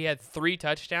where he had 3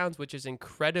 touchdowns, which is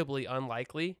incredibly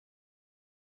unlikely.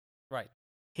 Right.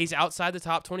 He's outside the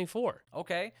top 24.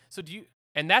 Okay. So do you?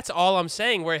 And that's all I'm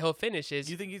saying. Where he'll finish is.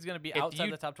 Do you think he's going to be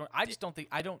outside the top 20? I just don't think.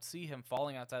 I don't see him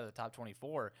falling outside of the top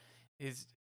 24. His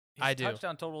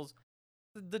touchdown totals.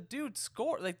 The dude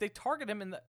scored. Like, they target him in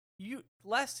the.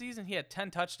 Last season he had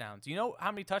 10 touchdowns. You know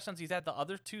how many touchdowns he's had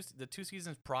the 2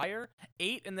 seasons prior?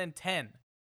 8 and then 10.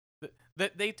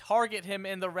 They target him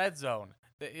in the red zone.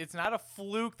 It's not a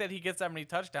fluke that he gets that many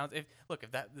touchdowns. If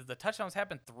the touchdowns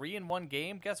happen 3 in one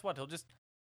game, guess what? He'll just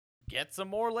get some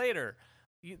more later.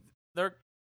 He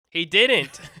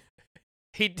didn't.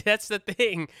 That's the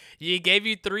thing. He gave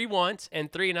you 3 once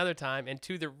and 3 another time, and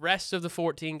 2 the rest of the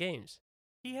 14 games.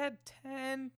 He had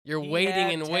 10. You're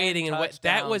waiting and waiting and waiting.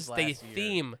 That was the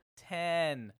theme.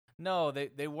 10. No,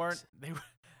 they weren't. They were.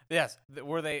 Yes,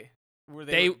 were they? Were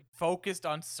They focused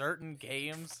on certain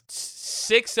games?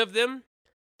 6 of them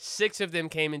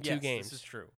came in 2 games. This is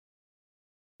true.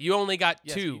 You only got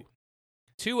 2.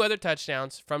 2 other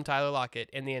touchdowns from Tyler Lockett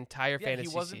in the entire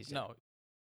fantasy season. No.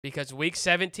 Because week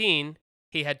 17,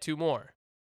 he had 2 more.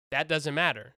 That doesn't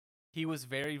matter. He was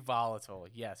very volatile.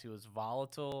 Yes, he was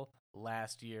volatile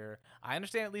last year. I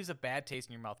understand it leaves a bad taste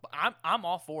in your mouth, but I'm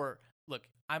all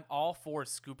for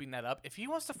scooping that up. If he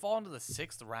wants to fall into the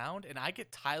 6th round and I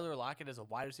get Tyler Lockett as a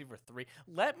wide receiver 3,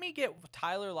 let me get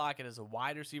Tyler Lockett as a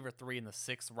wide receiver 3 in the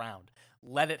 6th round.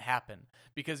 Let it happen,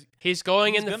 because he's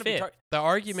going in the 5th. The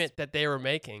argument that they were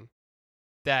making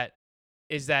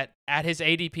is that at his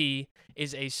ADP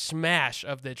is a smash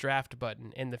of the draft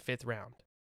button in the 5th round.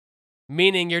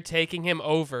 Meaning you're taking him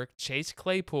over Chase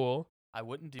Claypool. I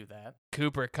wouldn't do that.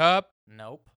 Cooper Kupp.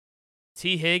 Nope.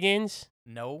 T. Higgins.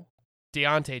 No.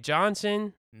 Deontay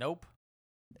Johnson. Nope.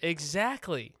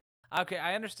 Exactly. Okay,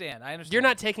 I understand. You're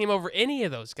not taking him over any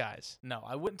of those guys. No,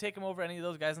 I wouldn't take him over any of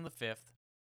those guys in the 5th.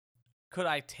 Could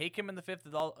I take him in the 5th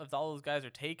if all those guys are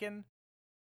taken?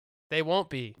 They won't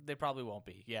be. They probably won't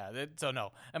be. Yeah, so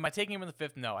no. Am I taking him in the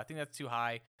 5th? No, I think that's too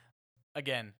high.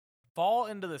 Again, fall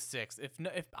into the 6th.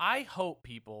 If I hope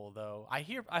people, though, I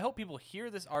hope people hear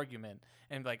this argument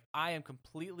and be like, I am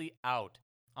completely out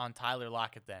on Tyler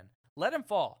Lockett then. Let him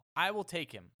fall. I will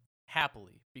take him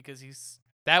happily, because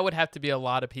that would have to be a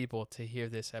lot of people to hear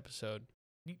this episode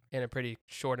in a pretty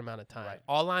short amount of time. Right.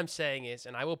 All I'm saying is,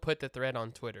 and I will put the thread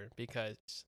on Twitter, because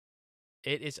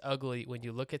it is ugly when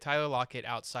you look at Tyler Lockett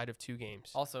outside of 2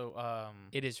 games. Also,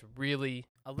 It is really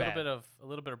a little bad.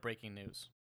 bit of breaking news.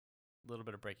 A little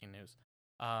bit of breaking news.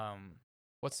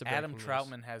 What's the Adam breaking news?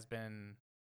 Troutman has been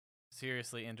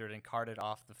seriously injured and carted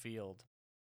off the field.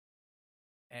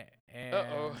 And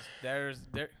Uh-oh. there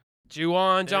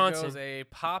Juwan goes Johnson. a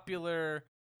popular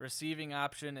receiving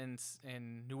option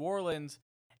in New Orleans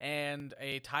and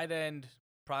a tight end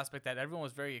prospect that everyone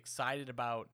was very excited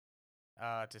about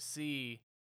to see.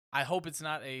 I hope it's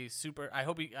not a super. I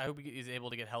hope he is able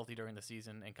to get healthy during the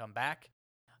season and come back.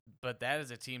 But that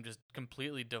is a team just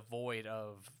completely devoid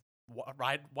of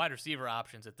wide receiver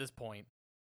options at this point.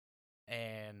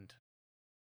 And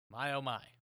my oh my,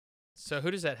 So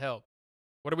who does that help?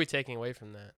 What are we taking away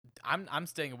from that? I'm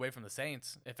staying away from the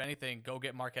Saints. If anything, go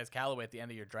get Marquez Callaway at the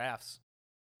end of your drafts.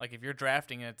 Like if you're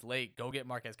drafting and it's late, go get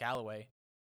Marquez Callaway.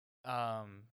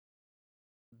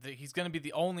 He's going to be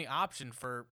the only option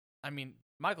for. I mean,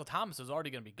 Michael Thomas is already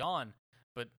going to be gone,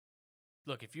 but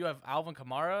look, if you have Alvin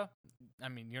Kamara, I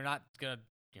mean, you're not gonna.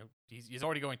 He's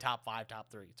already going top 5, top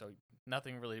 3, so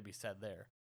nothing really to be said there.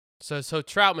 So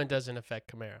Troutman doesn't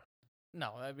affect Kamara.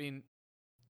 No, I mean,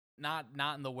 not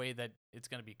in the way that it's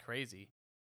gonna be crazy.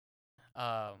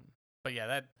 But yeah,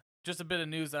 that just a bit of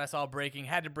news that I saw breaking.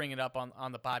 Had to bring it up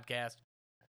on the podcast.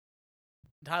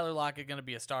 Tyler Lockett gonna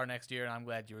be a star next year, and I'm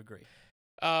glad you agree.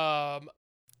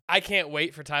 I can't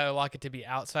wait for Tyler Lockett to be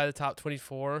outside the top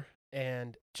 24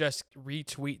 and just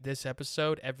retweet this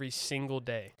episode every single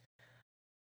day.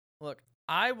 Look,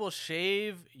 I will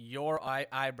shave your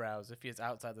eyebrows if he is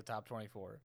outside the top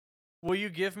 24. Will you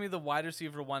give me the wide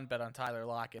receiver 1 bet on Tyler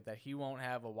Lockett that he won't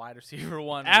have a wide receiver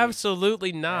 1?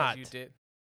 Absolutely not. You did.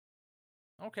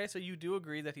 Okay, so you do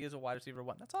agree that he is a wide receiver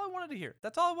 1. That's all I wanted to hear.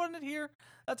 That's all I wanted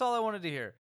to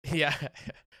hear. Yeah.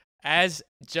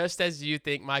 Just as you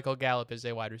think Michael Gallup is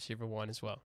a wide receiver 1 as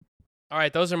well. All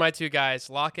right, those are my 2 guys.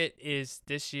 Lockett is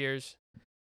this year's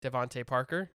Devontae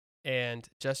Parker, and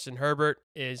Justin Herbert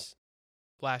is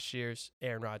last year's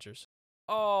Aaron Rodgers.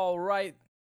 All right,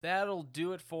 that'll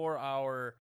do it for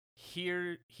our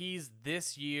he's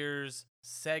this year's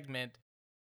segment.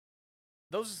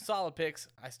 Those are solid picks.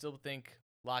 I still think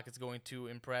Lockett's going to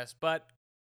impress, but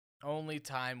only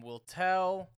time will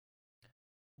tell.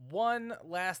 One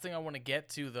last thing I want to get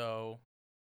to, though,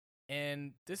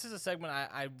 and this is a segment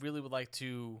I really would like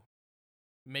to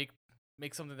make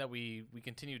something that we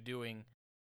continue doing,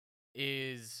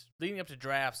 is leading up to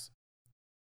drafts.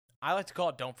 I like to call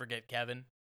it Don't Forget Kevin.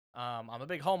 I'm a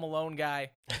big Home Alone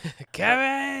guy.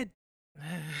 Kevin!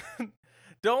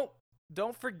 Don't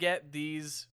forget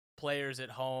these players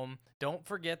at home. Don't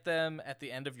forget them at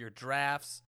the end of your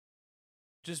drafts.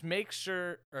 Just make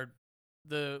sure, or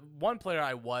the one player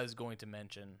I was going to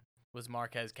mention was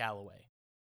Marquez Callaway,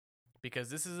 because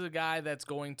this is a guy that's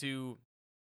going to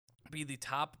be the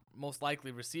top most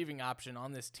likely receiving option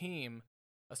on this team,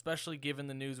 especially given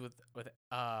the news with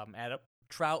Adam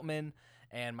Troutman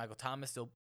and Michael Thomas still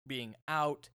being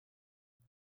out.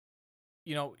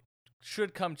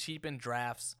 Should come cheap in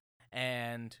drafts,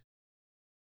 and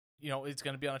it's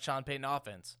going to be on a Sean Payton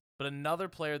offense. But another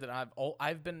player that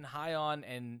I've been high on,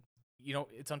 and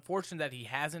it's unfortunate that he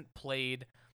hasn't played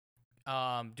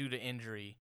due to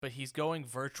injury, but he's going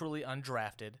virtually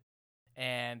undrafted,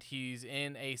 and he's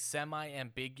in a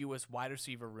semi-ambiguous wide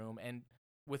receiver room. And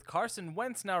with Carson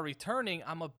Wentz now returning,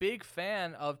 I'm a big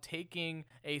fan of taking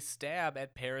a stab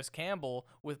at Paris Campbell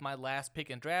with my last pick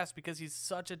in drafts, because he's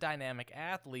such a dynamic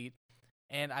athlete,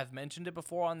 and I've mentioned it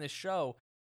before on this show.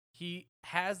 He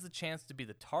has the chance to be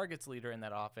the targets leader in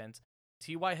that offense.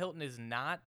 T.Y. Hilton is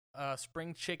not a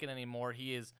spring chicken anymore.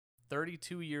 He is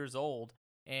 32 years old,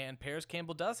 and Paris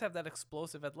Campbell does have that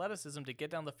explosive athleticism to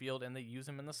get down the field, and they use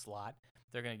him in the slot.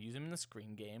 They're going to use him in the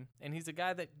screen game, and he's a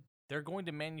guy that they're going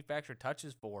to manufacture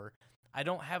touches for. I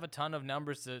don't have a ton of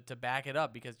numbers to back it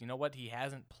up, because you know what? He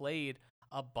hasn't played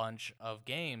a bunch of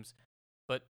games,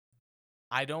 but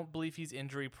I don't believe he's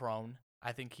injury prone.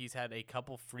 I think he's had a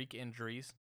couple freak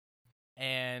injuries,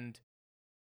 and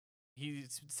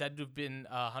he's said to have been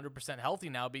 100% healthy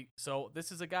now. So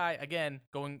this is a guy, again,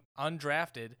 going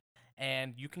undrafted,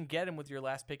 and you can get him with your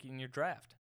last pick in your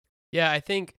draft. Yeah, I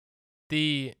think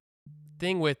the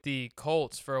thing with the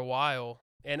Colts for a while,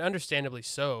 and understandably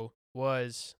so,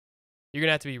 was you're going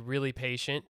to have to be really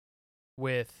patient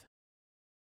with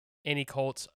any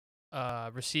Colts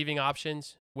receiving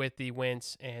options with the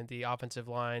Wentz and the offensive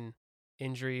line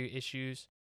injury issues.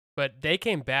 But they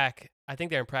came back. I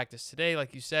think they're in practice today.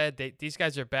 Like you said, these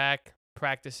guys are back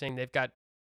practicing. They've got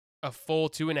a full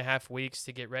 2.5 weeks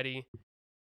to get ready.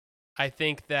 I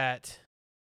think that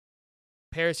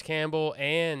Paris Campbell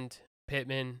and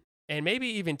Pittman and maybe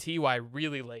even Ty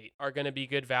really late are going to be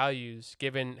good values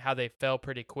given how they fell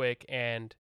pretty quick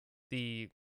and the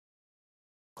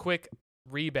quick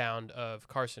rebound of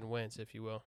Carson Wentz, if you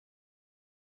will.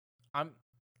 I'm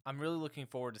really looking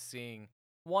forward to seeing,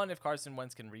 one, if Carson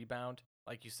Wentz can rebound,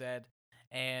 like you said,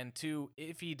 and two,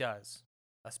 if he does,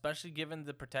 especially given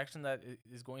the protection that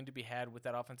is going to be had with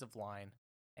that offensive line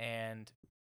and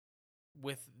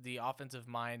with the offensive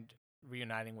mind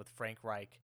reuniting with Frank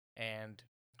Reich and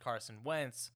Carson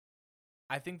Wentz.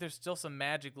 I think there's still some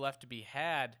magic left to be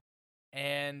had,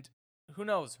 and who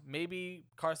knows, maybe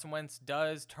Carson Wentz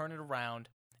does turn it around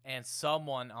and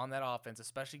someone on that offense,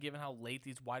 especially given how late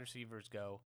these wide receivers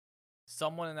go,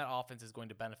 someone in that offense is going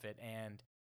to benefit, and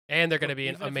they're going to be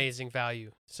an amazing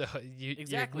value. So you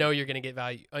know you're going to get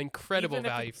value, incredible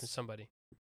value from somebody.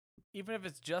 Even if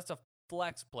it's just a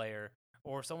flex player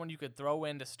or someone you could throw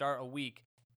in to start a week,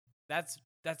 that's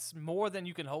more than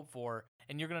you can hope for,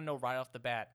 and you're going to know right off the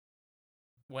bat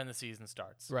when the season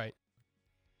starts. Right.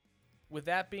 With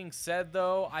that being said,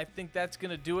 though, I think that's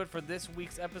going to do it for this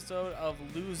week's episode of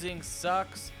Losing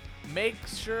Sucks. Make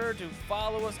sure to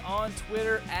follow us on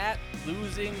Twitter at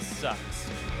Losing Sucks.